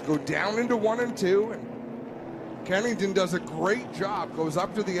leaders go down into 1 and 2, and Kennington does a great job, goes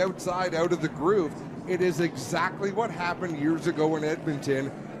up to the outside, out of the groove. It is exactly what happened years ago in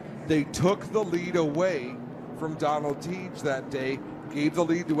Edmonton. They took the lead away from Donald Teege that day, gave the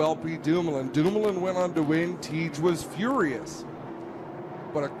lead to LP Dumoulin. Dumoulin went on to win. Teege was furious.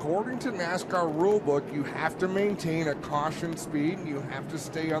 But according to NASCAR rulebook, you have to maintain a caution speed, and you have to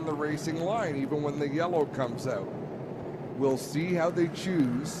stay on the racing line even when the yellow comes out. We'll see how they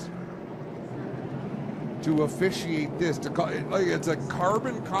choose to officiate this. It's a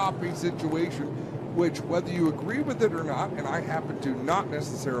carbon copy situation, which, whether you agree with it or not, and I happen to not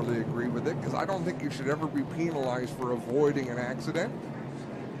necessarily agree with it, because I don't think you should ever be penalized for avoiding an accident,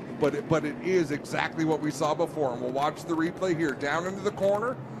 but it is exactly what we saw before. And we'll watch the replay here. Down into the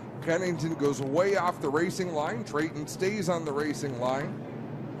corner, Kennington goes way off the racing line. Trayton stays on the racing line.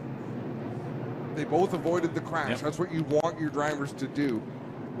 They both avoided the crash. Yep. That's what you want your drivers to do.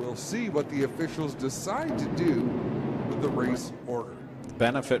 We'll see what the officials decide to do with the race order.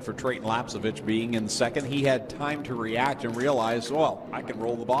 Benefit for Trayton Lapsevich being in second. He had time to react and realize, well, I can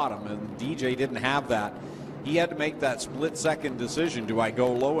roll the bottom, and DJ didn't have that. He had to make that split-second decision. Do I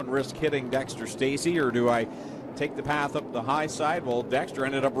go low and risk hitting Dexter Stacy, or do I take the path up the high side? Well, Dexter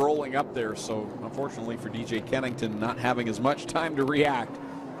ended up rolling up there, so unfortunately for DJ Kennington, not having as much time to react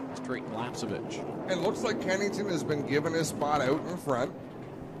as Trayton Lapsevich. And looks like Kennington has been given his spot out in front.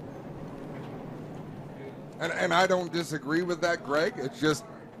 And I don't disagree with that, Greg. It's just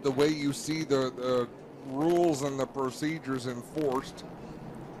the way you see the rules and the procedures enforced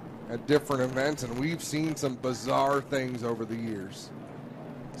at different events, and we've seen some bizarre things over the years.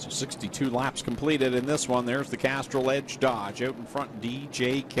 So 62 laps completed in this one. There's the Castrol Edge Dodge out in front,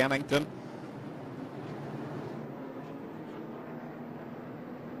 DJ Kennington.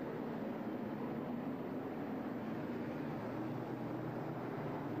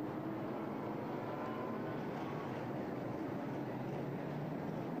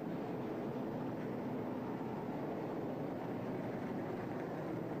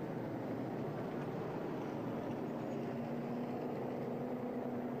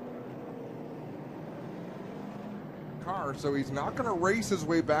 So he's not going to race his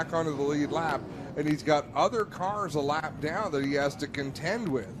way back onto the lead lap, and he's got other cars a lap down that he has to contend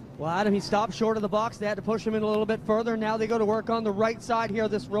with. Well, Adam, he stopped short of the box. They had to push him in a little bit further. Now they go to work on the right side here,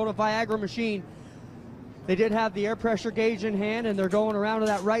 this Rona Viagra machine. They did have the air pressure gauge in hand, and they're going around to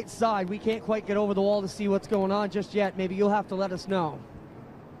that right side. We can't quite get over the wall to see what's going on just yet. Maybe you'll have to let us know.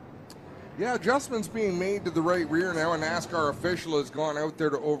 Yeah, adjustments being made to the right rear now. A NASCAR official has gone out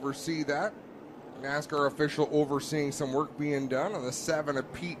there to oversee that. NASCAR official overseeing some work being done on the 7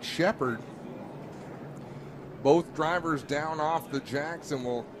 of Pete Shepard. Both drivers down off the jacks and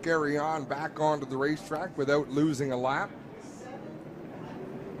will carry on back onto the racetrack without losing a lap.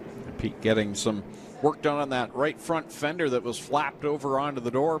 Pete getting some work done on that right front fender that was flapped over onto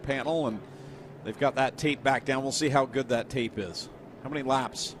the door panel, and they've got that tape back down. We'll see how good that tape is. How many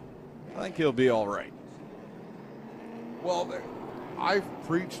laps? I think he'll be all right. Well, I've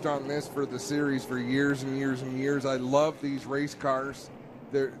preached on this for the series for years and years and years. I love these race cars.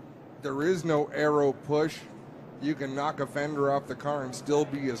 There is no aero push. You can knock a fender off the car and still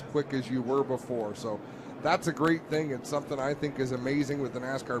be as quick as you were before. So that's a great thing. It's something I think is amazing with the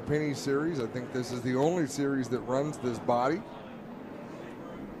NASCAR Pinty Series. I think this is the only series that runs this body.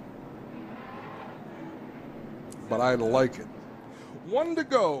 But I like it. 1 to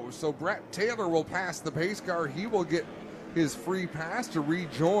go, so Brett Taylor will pass the pace car. He will get his free pass to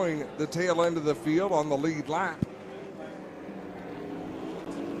rejoin the tail end of the field on the lead lap.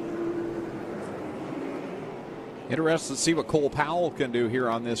 Interested to see what Cole Powell can do here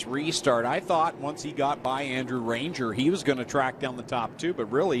on this restart. I thought once he got by Andrew Ranger, he was going to track down the top two,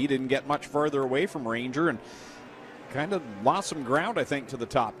 but really he didn't get much further away from Ranger and kind of lost some ground, I think, to the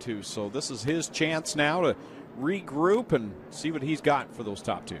top two. So this is his chance now to regroup and see what he's got for those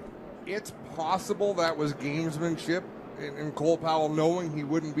top two. It's possible that was gamesmanship in Cole Powell knowing he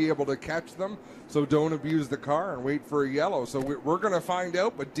wouldn't be able to catch them, so don't abuse the car and wait for a yellow. So we're going to find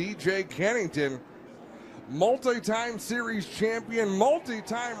out, but DJ Kennington, multi-time series champion,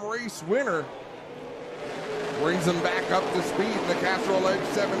 multi-time race winner, brings him back up to speed in the Castrol Edge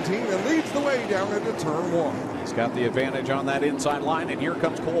 17 and leads the way down into turn 1. He's got the advantage on that inside line, and here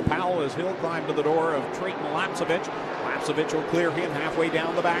comes Cole Powell as he'll climb to the door of Trayton Lapsevich. Lapsevich will clear him halfway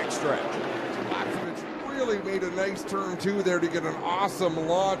down the backstretch. Lapsevich really made a nice turn 2 there to get an awesome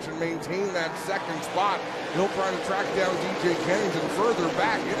launch and maintain that second spot. He'll try to track down DJ Kennington further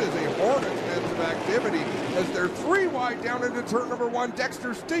back. It is a hornet's nest of activity as they're 3 wide down into turn number 1.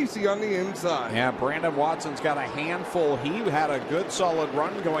 Dexter Stacy on the inside. Yeah, Brandon Watson's got a handful. He had a good solid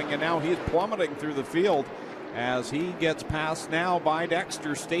run going, and now he's plummeting through the field as he gets passed now by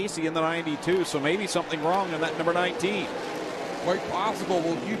Dexter Stacy in the 92. So maybe something wrong in that number 19. Quite possible.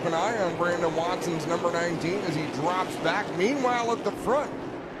 We'll keep an eye on Brandon Watson's number 19 as he drops back. Meanwhile, at the front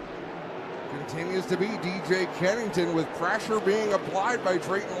continues to be DJ Kennington with pressure being applied by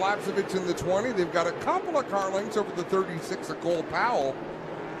Trayton Lapsevich in the 20. They've got a couple of car lengths over the 36 of Cole Powell.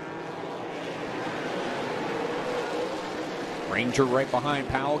 Ranger right behind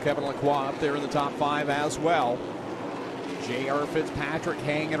Powell. Kevin Lacroix up there in the top 5 as well. J.R. Fitzpatrick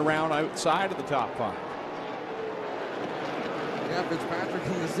hanging around outside of the top 5. Yeah, Fitzpatrick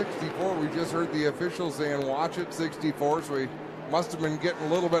in the 64. We just heard the official saying watch it, 64, so he must have been getting a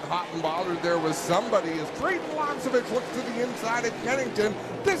little bit hot and bothered there with somebody as Trayton Lapsevich looks to the inside of Kennington.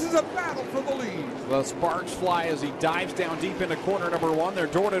 This is a battle for the lead. The sparks fly as he dives down deep into corner number 1. They're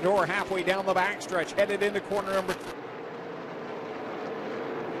door to door halfway down the backstretch, headed into corner number 2.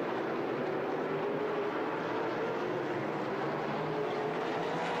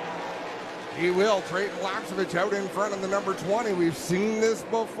 He will. Trayton Lapsevich out in front of the number 20. We've seen this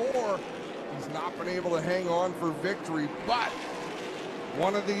before. He's not been able to hang on for victory, but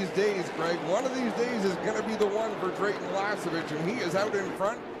one of these days, Greg, one of these days is going to be the one for Trayton Lapsevich, and he is out in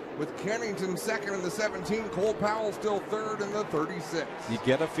front with Kennington second in the 17, Cole Powell still third in the 36. You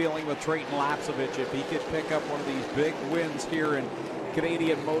get a feeling with Trayton Lapsevich, if he could pick up one of these big wins here in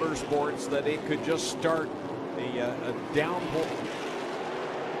Canadian motorsports, that it could just start a downpour.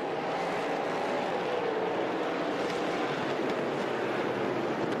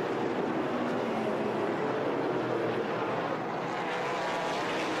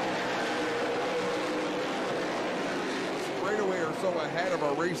 Ahead of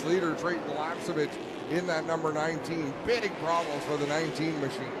our race leader, Trayton Lapsevich, in that number 19. Big problems for the 19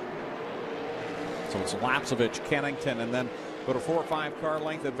 machine. So it's Lapsevich, Kennington, and then put a 4 or 5 car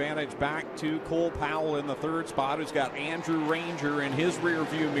length advantage back to Cole Powell in the 3rd spot, who's got Andrew Ranger in his rear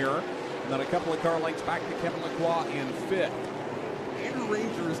view mirror, and then a couple of car lengths back to Kevin Lacroix in 5th. Andrew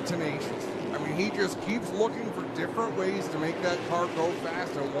Ranger is tenacious. I mean, he just keeps looking for different ways to make that car go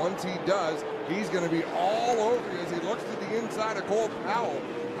fast, and once he does, he's going to be all over you as he looks to the inside of Cole Powell.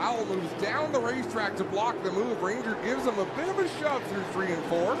 Powell moves down the racetrack to block the move. Ranger gives him a bit of a shove through 3 and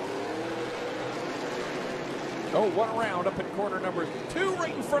 4. Oh, one around up in corner number 2,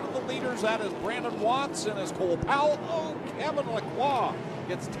 right in front of the leaders. That is Brandon Watson as Cole Powell. Oh, Kevin Lacroix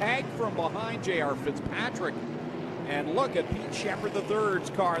gets tagged from behind J.R. Fitzpatrick. And look at Pete Shepard III's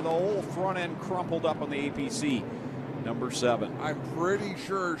car, the whole front end crumpled up on the APC. Number 7. I'm pretty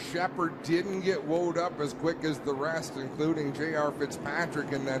sure Shepard didn't get woed up as quick as the rest, including J.R.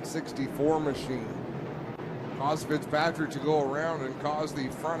 Fitzpatrick in that 64 machine. Caused Fitzpatrick to go around and cause the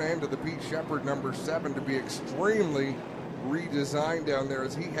front end of the Pete Shepard number 7 to be extremely redesigned down there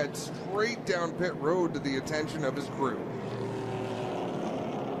as he heads straight down pit road to the attention of his crew.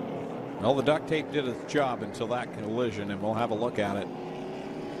 Well, the duct tape did its job until that collision, and we'll have a look at it.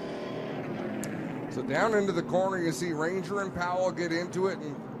 So down into the corner, you see Ranger and Powell get into it,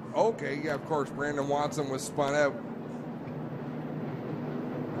 and okay, yeah, of course, Brandon Watson was spun out.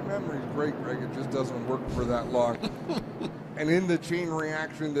 My memory's great, Greg. It just doesn't work for that long. And in the chain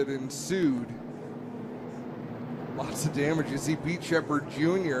reaction that ensued, Lots of damage. You see Pete Shepard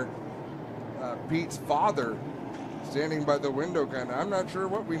Jr., Pete's father, standing by the window kind of, I'm not sure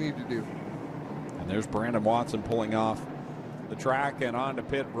what we need to do. And there's Brandon Watson pulling off the track and onto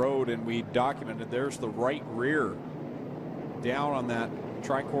pit road, and we documented there's the right rear down on that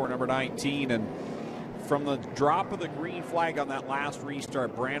Tricor number 19. And from the drop of the green flag on that last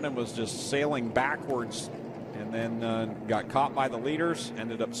restart, Brandon was just sailing backwards and then got caught by the leaders,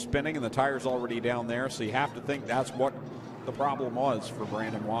 ended up spinning, and the tire's already down there. So you have to think that's what the problem was for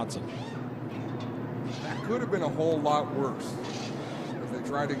Brandon Watson. That could have been a whole lot worse. If they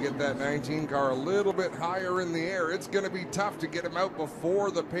try to get that 19 car a little bit higher in the air, it's going to be tough to get him out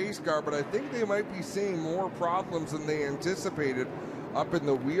before the pace car, but I think they might be seeing more problems than they anticipated up in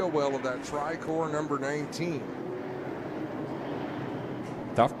the wheel well of that Tricor number 19.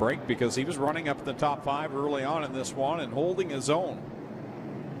 Tough break because he was running up the top 5 early on in this one and holding his own.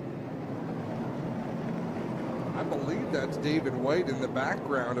 I believe that's David White in the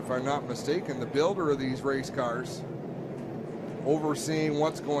background, if I'm not mistaken, the builder of these race cars, overseeing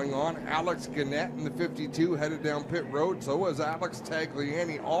what's going on. Alex Gannett in the 52 headed down pit road. So was Alex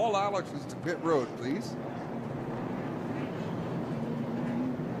Tagliani. All Alexes to pit road, please.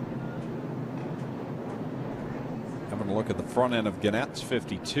 Having a look at the front end of Gannett's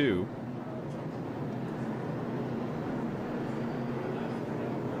 52.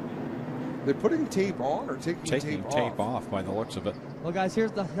 They're putting tape on or taking tape off by the looks of it. Well, guys,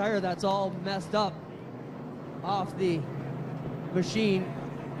 here's the tire that's all messed up off the machine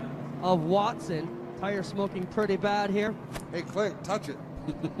of Watson. Tire smoking pretty bad here. Hey, Clint, touch it.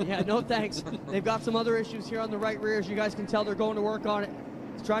 Yeah, no thanks. They've got some other issues here on the right rear. As you guys can tell, they're going to work on it.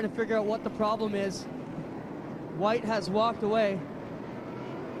 It's trying to figure out what the problem is. White has walked away.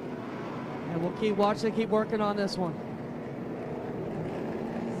 And we'll keep watching, keep working on this one.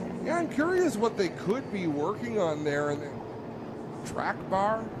 Yeah, I'm curious what they could be working on there. And track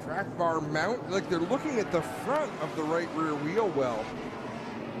bar mount. Like they're looking at the front of the right rear wheel well.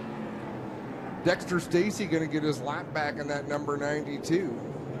 Dexter Stacy going to get his lap back in that number 92.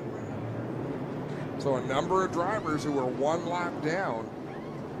 So a number of drivers who are one lap down.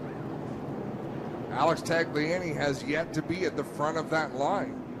 Alex Tagliani has yet to be at the front of that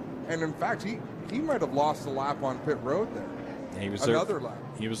line. And in fact, he might have lost a lap on pit road there. He was another there, lap.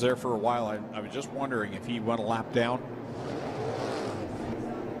 He was there for a while. I was just wondering if he went a lap down.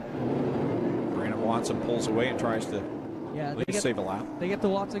 Brandon Watson pulls away and tries to at least save a lap. They get the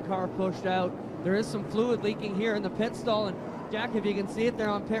Watson car pushed out. There is some fluid leaking here in the pit stall. And Jack, if you can see it there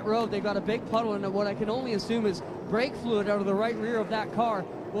on pit road, they've got a big puddle and what I can only assume is brake fluid out of the right rear of that car.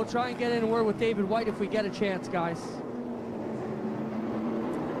 We'll try and get in a word with David White if we get a chance, guys.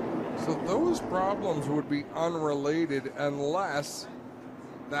 So those problems would be unrelated unless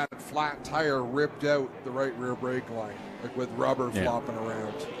that flat tire ripped out the right rear brake line, like with rubber flopping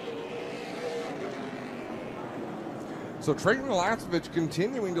around. So Trayton Lasovich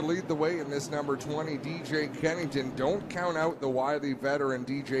continuing to lead the way in this number 20, DJ Kennington. Don't count out the wily veteran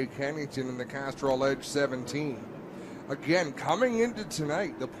DJ Kennington in the Castrol Edge 17. Again, coming into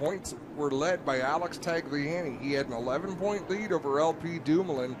tonight, the points were led by Alex Tagliani. He had an 11-point lead over LP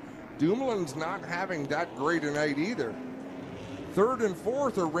Dumoulin. Dumoulin's not having that great a night either. Third and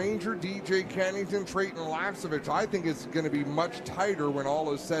fourth are Ranger, DJ Kennington, Trayton Lasovich. I think it's going to be much tighter when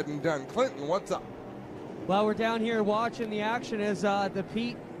all is said and done. Clinton, what's up? Well, we're down here watching the action as the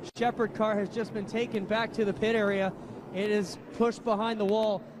Pete Shepard car has just been taken back to the pit area. It is pushed behind the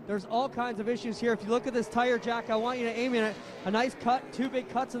wall. There's all kinds of issues here. If you look at this tire, Jack, I want you to aim in it. A nice cut, 2 big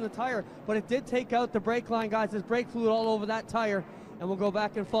cuts in the tire, but it did take out the brake line, guys. There's brake fluid all over that tire, and we'll go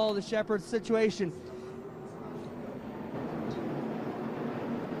back and follow the Shepard situation.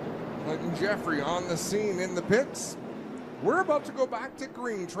 Clinton Jeffrey on the scene in the pits. We're about to go back to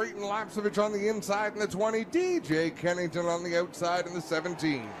green. Trayton Lasovich on the inside in the 20. DJ Kennington on the outside in the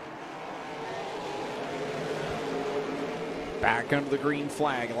 17. Back under the green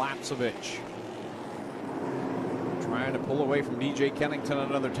flag, Lapsovich trying to pull away from DJ Kennington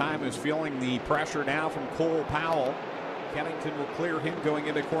another time, who's feeling the pressure now from Cole Powell. Kennington will clear him going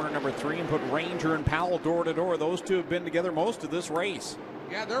into corner number 3 and put Ranger and Powell door to door. Those two have been together most of this race.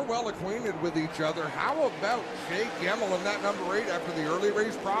 Yeah, they're well acquainted with each other. How about Shea Gemmel in that number 8 after the early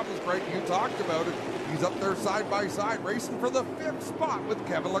race problems, Craig? You talked about it. He's up there side by side, racing for the 5th spot with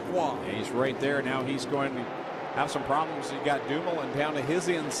Kevin Lacroix. Yeah, he's right there. Now he's going to have some problems. He got Dumoulin down to his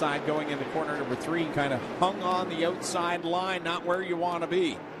inside going into corner number 3, kind of hung on the outside line, not where you want to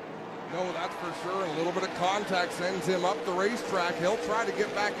be. No, that's for sure. And a little bit of contact sends him up the racetrack. He'll try to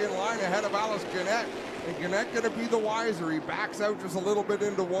get back in line ahead of Alex Gannett. And Gannett going to be the wiser. He backs out just a little bit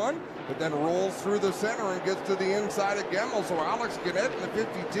into one, but then rolls through the center and gets to the inside of Gemmel. So Alex Gannett in the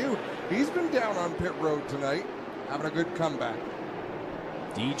 52, he's been down on pit road tonight, having a good comeback.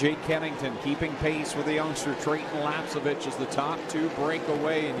 DJ Kennington keeping pace with the youngster Trayton Lapsovich as the top two break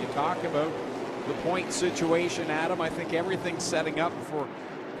away. And you talk about the point situation, Adam. I think everything's setting up for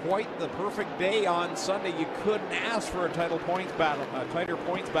quite the perfect day on Sunday. You couldn't ask for a tighter points battle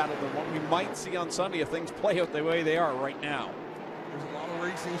than what we might see on Sunday if things play out the way they are right now. There's a lot of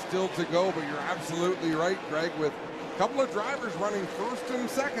racing still to go, but you're absolutely right, Greg, with a couple of drivers running first and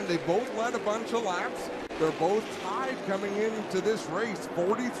second. They both led a bunch of laps. They're both tied coming into this race,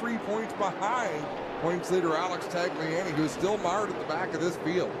 43 points behind points leader Alex Tagliani, who's still marred at the back of this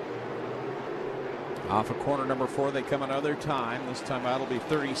field. Off of corner number 4, they come another time. This time that'll be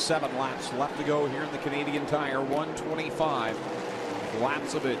 37 laps left to go here in the Canadian Tire, 125.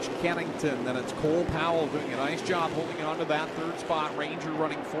 Lapsovich, Kennington, then it's Cole Powell doing a nice job holding on to that third spot. Ranger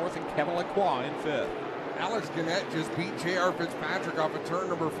running 4th and Kevin Lacroix in 5th. Alex Gannett just beat J.R. Fitzpatrick off of turn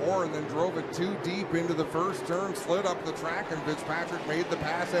number 4 and then drove it too deep into the first turn, slid up the track, and Fitzpatrick made the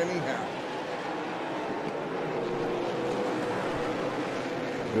pass anyhow.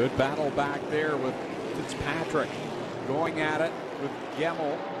 Good battle back there with Fitzpatrick going at it with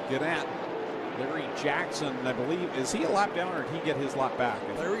Gemmel, Gannett, Larry Jackson, I believe. Is he a lap down or did he get his lap back?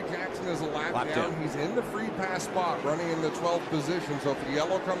 Larry Jackson is a lap down. He's in the free pass spot running in the 12th position. So if the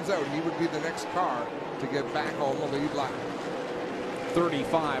yellow comes out, he would be the next car to get back on the lead lap.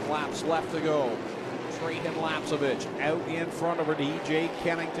 35 laps left to go. Trayton Lapsovich out in front over DJ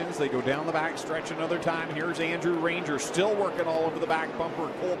Kennington as they go down the back stretch another time. Here's Andrew Ranger still working all over the back bumper.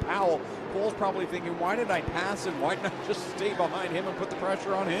 Cole Powell. Cole's probably thinking, why did I pass him? Why didn't I just stay behind him and put the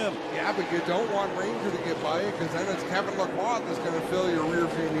pressure on him? Yeah, but you don't want Ranger to get by you because then it's Kevin Lacroix that's going to fill your rear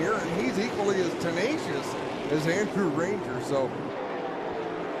view mirror, and he's equally as tenacious as Andrew Ranger. So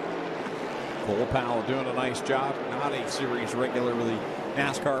Cole Powell doing a nice job. Not a series regular with the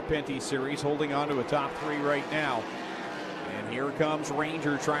NASCAR Pinty series, holding on to a top 3 right now. And here comes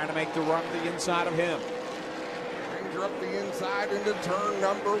Ranger trying to make the run to the inside of him. Ranger up the inside into turn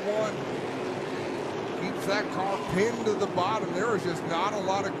number 1. Keeps that car pinned to the bottom. There is just not a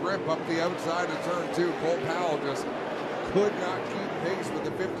lot of grip up the outside of turn 2. Cole Powell just could not keep pace with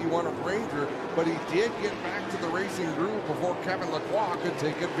the 51 of Ranger, but he did get back to the racing groove before Kevin Lacroix could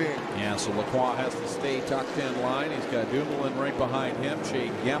take advantage. Yeah, so Lacroix has to stay tucked in line. He's got Dumoulin right behind him. Shea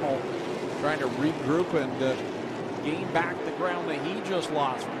Gemmel trying to regroup and gain back the ground that he just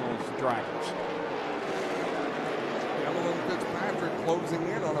lost from those drivers. Gemmel and Fitzpatrick closing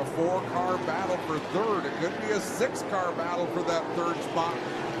in on a 4-car battle for 3rd. It could be a 6-car battle for that 3rd spot,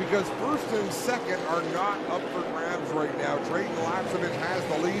 because 1st and 2nd are not up for grabs right now. Trayton Lapsovich has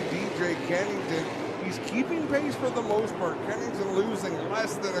the lead. DJ Kennington, he's keeping pace for the most part. Kennington losing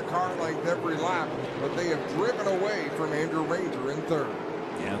less than a car length every lap, but they have driven away from Andrew Ranger in 3rd.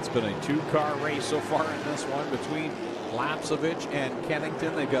 Yeah, it's been a 2-car race so far in this one between Lapsovich and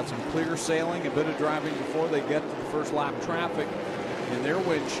Kennington. They've got some clear sailing, a bit of driving before they get to the first lap traffic in their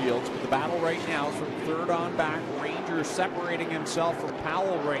windshields. But the battle right now is from 3rd on back. Ranger separating himself from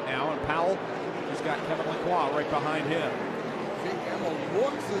Powell right now, and Powell has got Kevin Lacroix right behind him. Jake Gemmel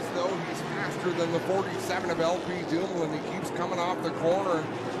looks as though he's faster than the 47 of LP Dumoulin. He keeps coming off the corner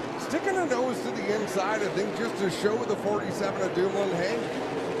and sticking a nose to the inside, I think, just to show the 47 of Dumoulin, hey,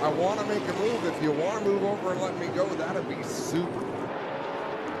 I want to make a move. If you want to move over and let me go, that'd be super.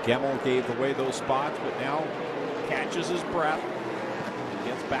 Gemmel gave away those spots, but now catches his breath.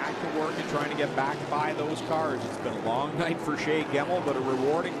 Gets back to work and trying to get back by those cars. It's been a long night for Shea Gemmel, but a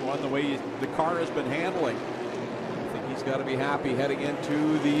rewarding one the way the car has been handling. I think he's got to be happy heading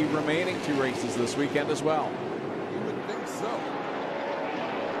into the remaining 2 races this weekend as well. You would think so.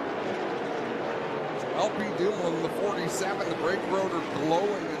 LP Dumoulin, the 47, the brake rotor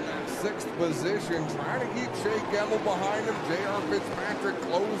glowing in that 6th position, trying to keep Shea Gemmel behind him. J.R. Fitzpatrick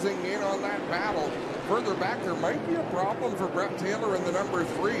closing in on that battle. Further back, there might be a problem for Brett Taylor in the number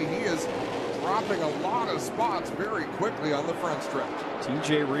 3. He is dropping a lot of spots very quickly on the front stretch.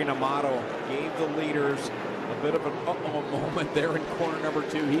 TJ Rinamato gave the leaders a bit of an uh-oh moment there in corner number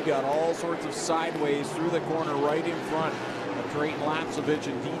 2. He got all sorts of sideways through the corner right in front of Trayton Lapsovich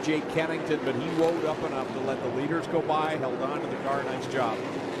and DJ Kennington, but he woed up enough to let the leaders go by, held on to the car. Nice job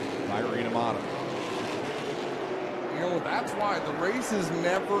by Rinamato. You know, that's why the race is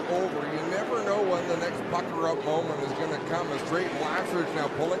never over. You never know when the next pucker-up moment is going to come, as Trayton Lapsovich now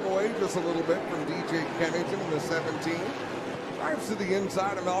pulling away just a little bit from DJ Kennington in the 17. Drives to the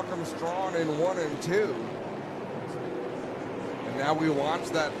inside of Malcolm Strawn in 1 and 2. And now we watch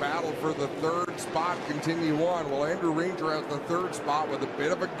that battle for the third spot continue on. Well, Andrew Ranger has the third spot with a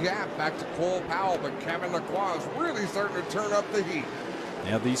bit of a gap back to Cole Powell, but Kevin Lacroix is really starting to turn up the heat.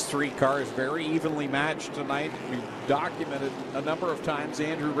 Yeah, these three cars very evenly matched tonight. We've documented a number of times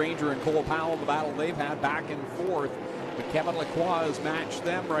Andrew Ranger and Cole Powell, the battle they've had back and forth. But Kevin Lacroix has matched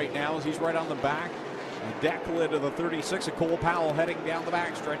them right now as he's right on the back. The deck lid of the 36 of Cole Powell heading down the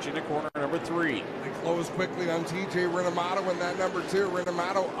back stretch into corner number 3. They close quickly on TJ Rinamato in that number 2.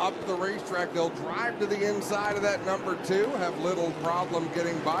 Rinamato up the racetrack. They'll drive to the inside of that number 2. Have little problem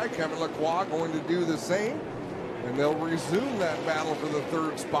getting by. Kevin Lacroix going to do the same. And they'll resume that battle for the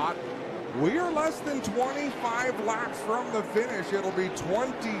third spot. We are less than 25 laps from the finish. It'll be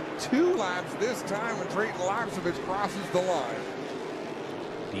 22 laps this time when Trayton Lapsovich crosses the line.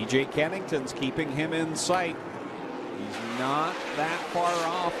 DJ Kennington's keeping him in sight. He's not that far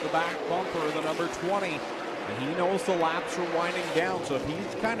off the back bumper, the number 20. And he knows the laps are winding down. So if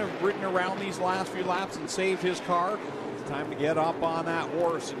he's kind of ridden around these last few laps and saved his car, it's time to get up on that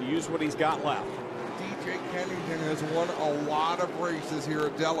horse and use what he's got left. DJ Kennington has won a lot of races here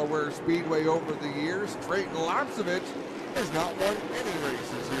at Delaware Speedway over the years. Trayton Lapsovich has not won any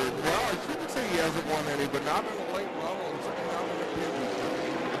races here. Well, I shouldn't say he hasn't won any, but not in the late level and certainly not in the Pinty.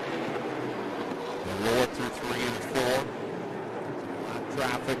 Roll it through 3 and 4. Not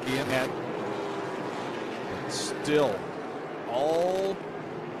traffic in it. But still, all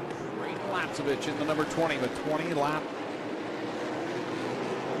Trayton Lapsovich in the number 20, but 20 lap.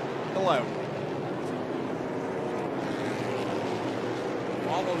 Hello.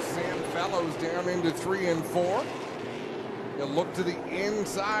 Follows Sam Fellows down into 3 and 4. He'll look to the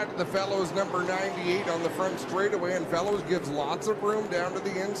inside of the Fellows number 98 on the front straightaway, and Fellows gives lots of room down to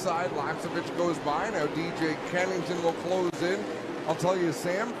the inside. Lapsovich goes by. Now DJ Kennington will close in. I'll tell you,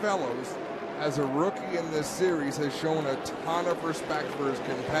 Sam Fellows, as a rookie in this series, has shown a ton of respect for his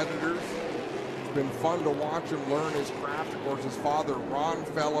competitors. It's been fun to watch him learn his craft. Of course, his father, Ron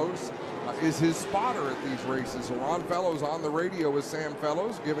Fellows, is his spotter at these races. So Ron Fellows on the radio with Sam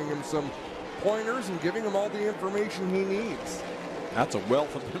Fellows, giving him some pointers and giving him all the information he needs. That's a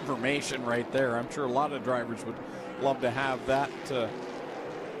wealth of information right there. I'm sure a lot of drivers would love to have that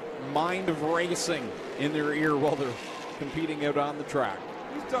mind of racing in their ear while they're competing out on the track.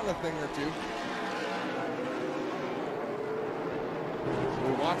 He's done a thing or two.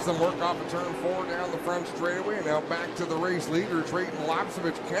 We watch them work off of turn 4 down the front straightaway, and now back to the race leader, Trayton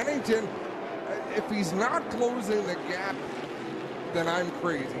Lapsovich. Kennington, if he's not closing the gap, then I'm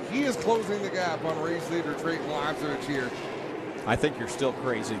crazy. He is closing the gap on race leader Trayton Lapsovich here. I think you're still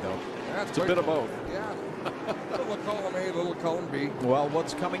crazy, though. That's it's a bit of both. Yeah. Little column A, little column B. Well,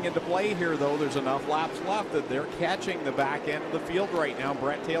 what's coming into play here, though, there's enough laps left that they're catching the back end of the field right now.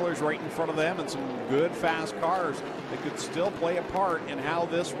 Brett Taylor's right in front of them, and some good, fast cars that could still play a part in how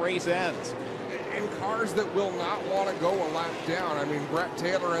this race ends. And cars that will not want to go a lap down. I mean, Brett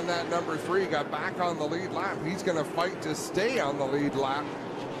Taylor in that number 3 got back on the lead lap. He's going to fight to stay on the lead lap.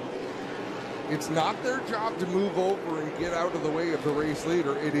 It's not their job to move over and get out of the way of the race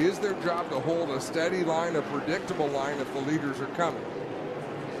leader. It is their job to hold a steady line, a predictable line if the leaders are coming.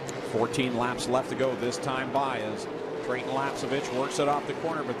 14 laps left to go this time by as Trayton Lapsovich works it off the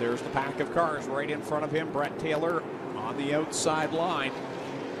corner, but there's the pack of cars right in front of him. Brett Taylor on the outside line.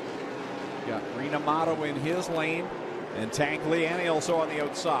 Got Rinamato in his lane and Tagliani also on the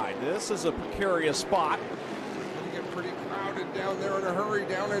outside. This is a precarious spot. Going to get pretty crowded down there in a hurry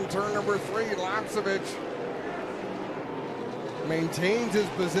down in turn number 3. Lapsovich maintains his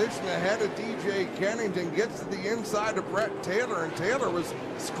position ahead of DJ Kennington, gets to the inside of Brett Taylor, and Taylor was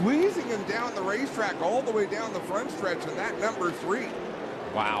squeezing him down the racetrack all the way down the front stretch in that number 3.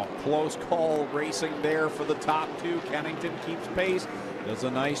 Wow, close call racing there for the top 2. Kennington keeps pace, does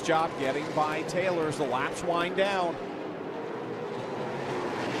a nice job getting by Taylor as the laps wind down.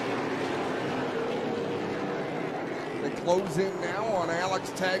 They close in now on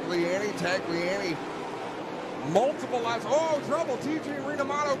Alex Tagliani. Tagliani, multiple laps. Oh, trouble. TJ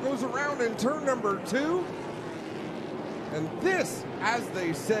Rinamato goes around in turn number 2. And this, as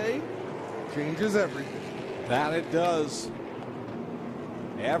they say, changes everything. That it does.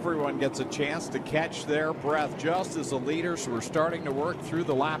 Everyone gets a chance to catch their breath just as the leaders were starting to work through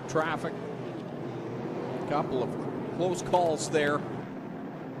the lap traffic. A couple of close calls there.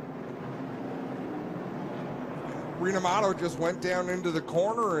 Rinamato just went down into the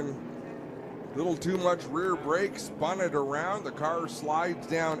corner and a little too much rear brake, spun it around. The car slides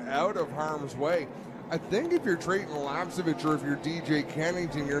down out of harm's way. I think if you're Trayton Lapcevich or if you're DJ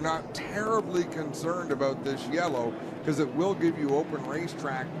Kennington, you're not terribly concerned about this yellow because it will give you open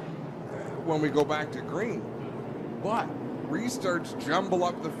racetrack when we go back to green. But restarts jumble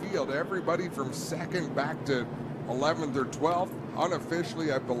up the field. Everybody from second back to 11th or 12th.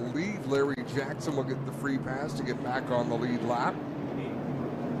 Unofficially, I believe Larry Jackson will get the free pass to get back on the lead lap.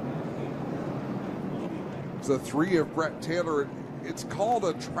 It's the 3 of Brett Taylor. It's called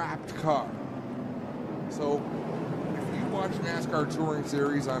a trapped car. So if you watch NASCAR Touring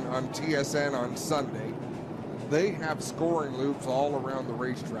Series on TSN on Sunday, they have scoring loops all around the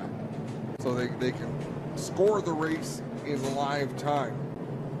racetrack. So they can score the race in live time.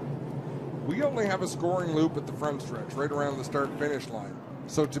 We only have a scoring loop at the front stretch, right around the start-finish line.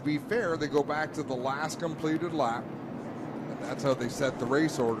 So to be fair, they go back to the last completed lap, and that's how they set the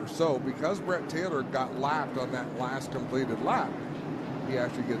race order. So because Brett Taylor got lapped on that last completed lap, he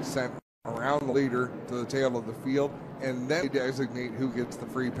actually gets sent around the leader to the tail of the field, and then they designate who gets the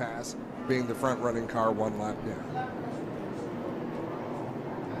free pass, being the front-running car 1 lap down.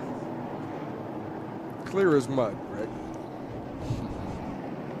 Clear as mud, Greg.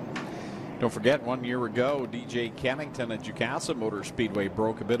 Don't forget, 1 year ago, DJ Kennington at Jukasa Motor Speedway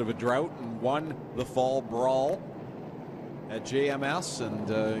broke a bit of a drought and won the fall brawl at JMS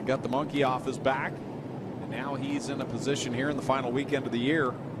and got the monkey off his back. And now he's in a position here in the final weekend of the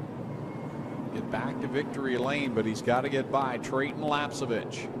year. Get back to victory lane, but he's got to get by Trayton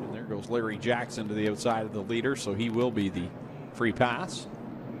Lapcevich. And there goes Larry Jackson to the outside of the leader, so he will be the free pass.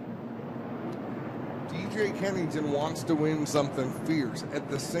 DJ Kennington wants to win something fierce. At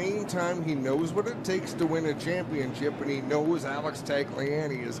the same time, he knows what it takes to win a championship, and he knows Alex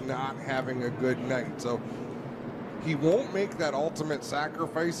Tagliani is not having a good night. So he won't make that ultimate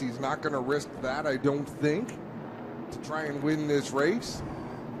sacrifice. He's not going to risk that, I don't think, to try and win this race.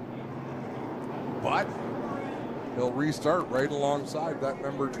 But he'll restart right alongside that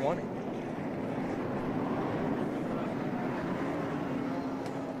number 20.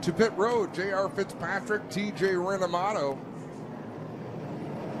 To pit road, J.R. Fitzpatrick, T.J. Renamato.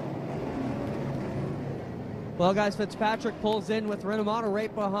 Well, guys, Fitzpatrick pulls in with Renamato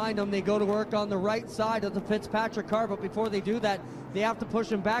right behind him. They go to work on the right side of the Fitzpatrick car, but before they do that, they have to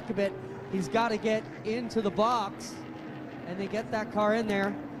push him back a bit. He's got to get into the box, and they get that car in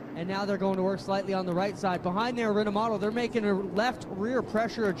there, and now they're going to work slightly on the right side. Behind there, Renamato, they're making a left rear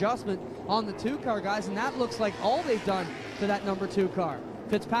pressure adjustment on the 2 car, guys, and that looks like all they've done to that number 2 car.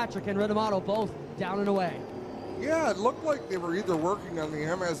 Fitzpatrick and Renamato both down and away. Yeah, it looked like they were either working on the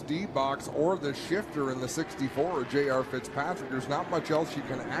MSD box or the shifter in the 64 of J.R. Fitzpatrick. There's not much else you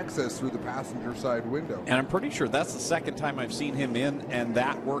can access through the passenger side window. And I'm pretty sure that's the second time I've seen him in and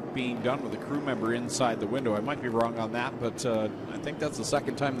that work being done with a crew member inside the window. I might be wrong on that, but I think that's the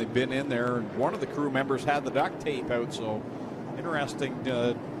second time they've been in there. One of the crew members had the duct tape out, so interesting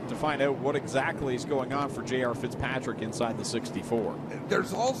to find out what exactly is going on for J.R. Fitzpatrick inside the 64.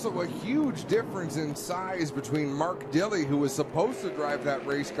 There's also a huge difference in size between Mark Dilley, who was supposed to drive that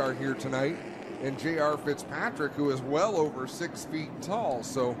race car here tonight, and J.R. Fitzpatrick, who is well over 6 feet tall.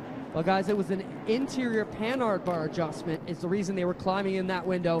 So, well, guys, it was an interior Panhard bar adjustment is the reason they were climbing in that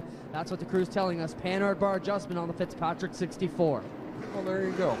window. That's what the crew's telling us. Panhard bar adjustment on the Fitzpatrick 64. Well, there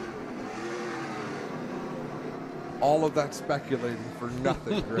you go. All of that speculating for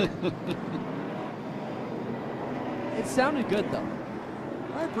nothing, Greg. It sounded good, though.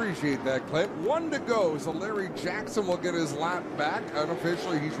 I appreciate that, Clint. 1 to go, so Larry Jackson will get his lap back.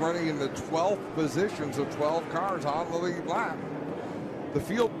 Unofficially, he's running in the 12th position, so 12 cars on the lead lap. The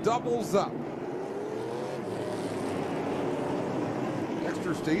field doubles up.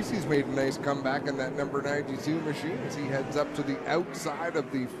 Dexter Stacy's made a nice comeback in that number 92 machine as he heads up to the outside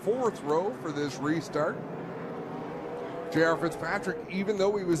of the 4th row for this restart. J.R. Fitzpatrick, even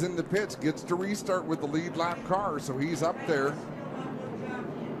though he was in the pits, gets to restart with the lead lap car, so he's up there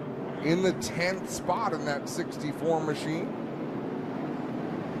in the 10th spot in that 64 machine.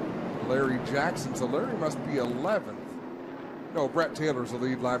 Larry Jackson, so Larry must be 11th. No, Brett Taylor's the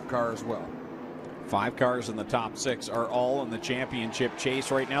lead lap car as well. 5 cars in the top 6 are all in the championship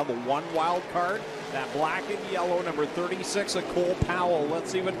chase right now. The 1 wild card, that black and yellow, number 36 of Cole Powell.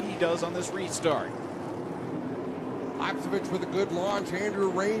 Let's see what he does on this restart. Lapcevich with a good launch. Andrew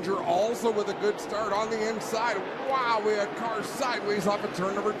Ranger also with a good start on the inside. Wow, we had cars sideways off of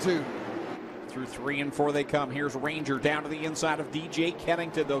turn number 2. Through 3 and 4 they come. Here's Ranger down to the inside of DJ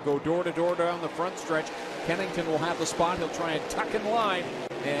Kennington. They'll go door to door down the front stretch. Kennington will have the spot. He'll try and tuck in line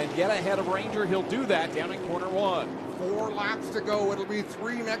and get ahead of Ranger. He'll do that down in corner 1. 4 laps to go. It'll be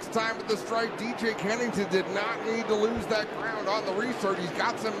 3 next time at the stripe. DJ Kennington did not need to lose that ground on the restart. He's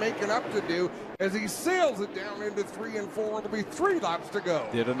got some making up to do as he sails it down into 3 and 4. It'll be 3 laps to go.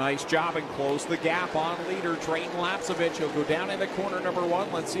 Did a nice job and closed the gap on leader Trayton Lapsevich. He'll go down into corner number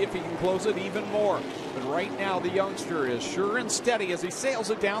 1. Let's see if he can close it even more. But right now the youngster is sure and steady as he sails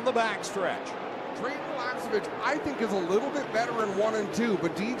it down the backstretch. Trayton Lapsevich, I think, is a little bit better in 1 and 2,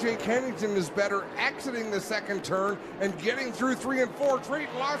 but DJ Kennington is better exiting the second turn and getting through 3 and 4.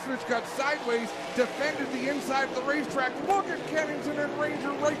 Trayton Lapsevich got sideways, defended the inside of the racetrack. Look at Kennington and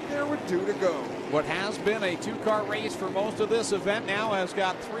Ranger right there with 2 to go. What has been a 2-car race for most of this event now has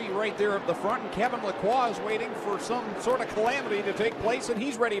got 3 right there at the front, and Kevin Lacroix is waiting for some sort of calamity to take place, and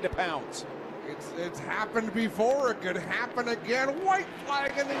he's ready to pounce. It's happened before. It could happen again. White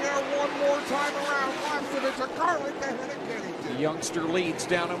flag in the air one more time around. Lapsevich, a car length ahead of Kennington. The youngster leads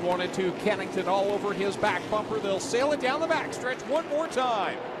down in 1 and 2. Kennington all over his back bumper. They'll sail it down the backstretch one more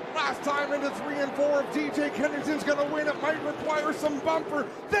time. Last time into 3 and 4. If DJ Kennington's going to win, it might require some bumper.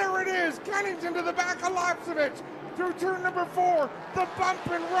 There it is. Kennington to the back of Lapsevich. Through turn number 4. The bump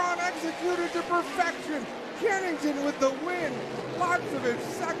and run executed to perfection. Kennington with the win. Lapsevich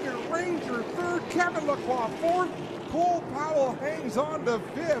second, Ranger third, Kevin Lacroix fourth, Cole Powell hangs on to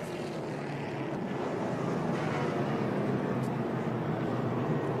 5th.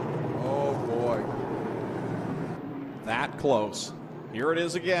 Oh boy. That close. Here it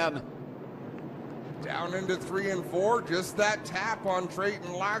is again. Down into 3 and 4, just that tap on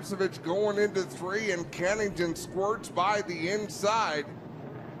Trayton Lapsevich going into 3, and Kennington squirts by the inside.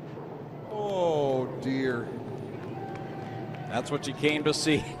 Oh dear. That's what you came to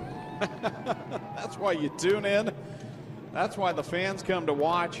see. That's why you tune in. That's why the fans come to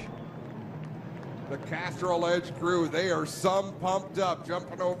watch. The Castrol Edge crew, they are some pumped up,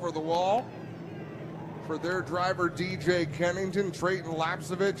 jumping over the wall. For their driver, DJ Kennington, Trayton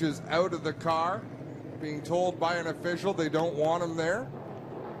Lapsevich is out of the car, being told by an official they don't want him there.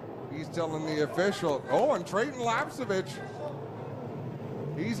 He's telling the official, oh, and Trayton Lapsevich,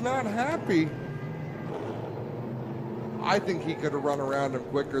 he's not happy. I think he could have run around him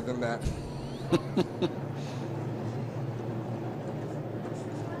quicker than that.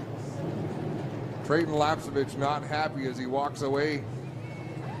 Trayton Lapsevich not happy as he walks away.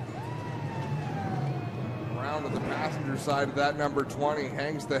 Around to the passenger side of that number 20,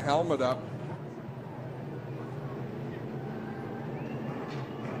 hangs the helmet up.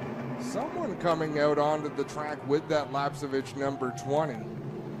 Someone coming out onto the track with that Lapsevich number 20. I'm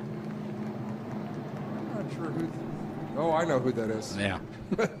not sure who. Oh, I know who that is. Yeah.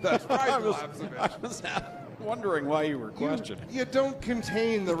 That's right, I Lapsevich. was wondering why you were questioning. You don't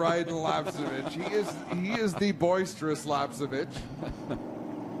contain the Ryden Lapsevich. He is the boisterous Lapsevich.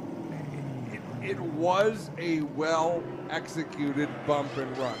 It was a well-executed bump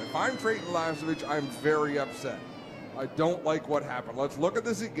and run. If I'm Trayton Lapsevich, I'm very upset. I don't like what happened. Let's look at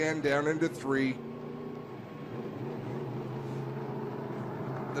this again, down into 3.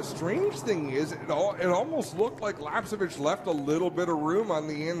 The strange thing is, it almost looked like Lapsevich left a little bit of room on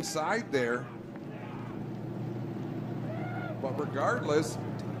the inside there. But regardless,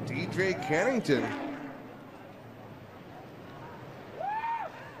 DJ Kennington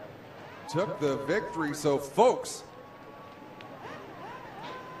took the victory. So, folks,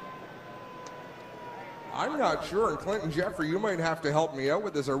 I'm not sure, and Clinton Jeffrey, you might have to help me out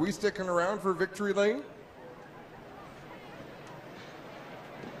with this. Are we sticking around for victory lane?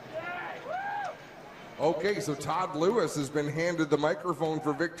 Okay, so Todd Lewis has been handed the microphone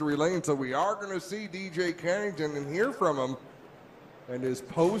for victory lane, so we are going to see DJ Kennington and hear from him and his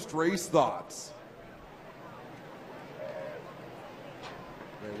post-race thoughts.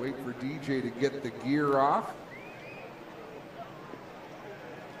 They wait for DJ to get the gear off.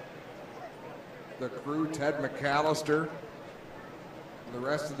 The crew, Ted McAllister, and the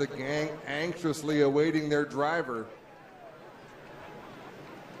rest of the gang anxiously awaiting their driver.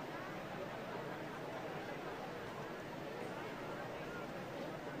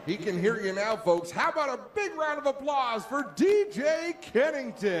 He can hear you now, folks. How about a big round of applause for DJ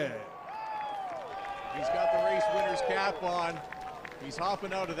Kennington? He's got the race winner's cap on. He's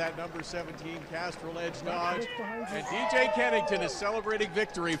hopping out of that number 17 Castrol Edge Dodge. And DJ Kennington is celebrating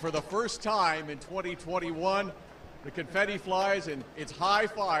victory for the first time in 2021. The confetti flies, and it's high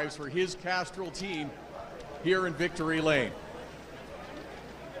fives for his Castrol team here in Victory Lane.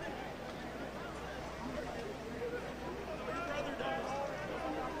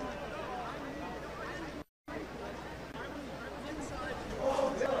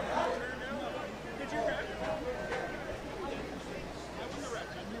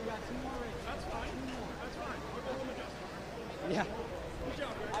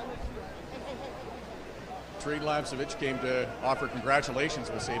 Trade Lavsovich came to offer congratulations,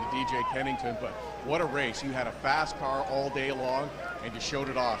 we'll say, to DJ Kennington, but what a race. You had a fast car all day long, and you showed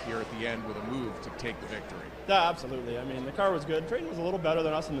it off here at the end with a move to take the victory. Yeah, absolutely. I mean, the car was good. Trayton was a little better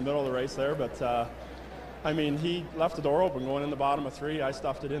than us in the middle of the race there, but I mean, he left the door open going in the bottom of 3. I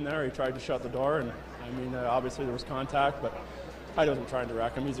stuffed it in there. He tried to shut the door, and I mean, obviously there was contact, but I wasn't trying to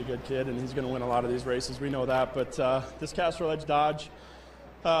wreck him. He's a good kid, and he's going to win a lot of these races. We know that, but this Castrol Edge Dodge,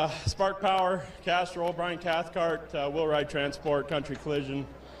 Spark Power, Castrol, Brian Cathcart, Will Ride Transport, Country Collision,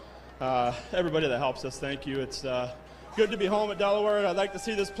 everybody that helps us, thank you. It's good to be home at Delaware. I'd like to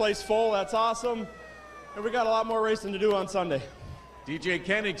see this place full. That's awesome. And we got a lot more racing to do on Sunday. DJ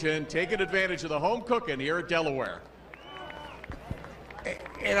Kennington taking advantage of the home cooking here at Delaware.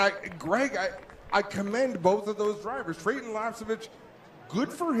 And Greg, I commend both of those drivers. Trayton Lavsovich,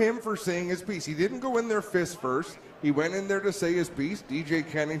 good for him for saying his piece. He didn't go in there fist first. He went in there to say his piece. DJ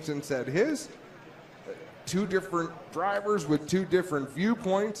Kennington said his. 2 different drivers with 2 different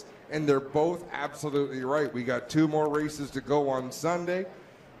viewpoints, and they're both absolutely right. We got 2 more races to go on Sunday,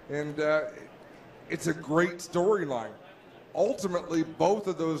 and it's a great storyline. Ultimately, both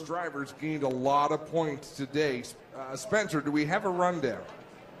of those drivers gained a lot of points today. Spencer, do we have a rundown?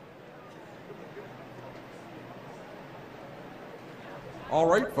 All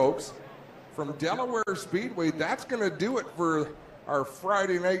right, folks. From Delaware Speedway, that's going to do it for our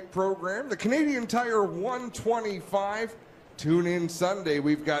Friday night program. The Canadian Tire 125. Tune in Sunday.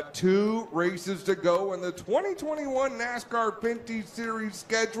 We've got 2 races to go in the 2021 NASCAR Pinty Series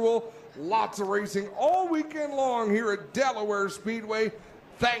schedule. Lots of racing all weekend long here at Delaware Speedway.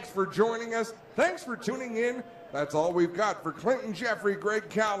 Thanks for joining us. Thanks for tuning in. That's all we've got. For Clinton Jeffrey, Greg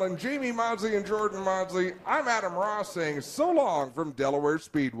Callan, Jamie Maudsley, and Jordan Maudsley, I'm Adam Ross saying so long from Delaware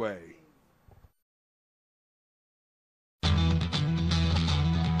Speedway.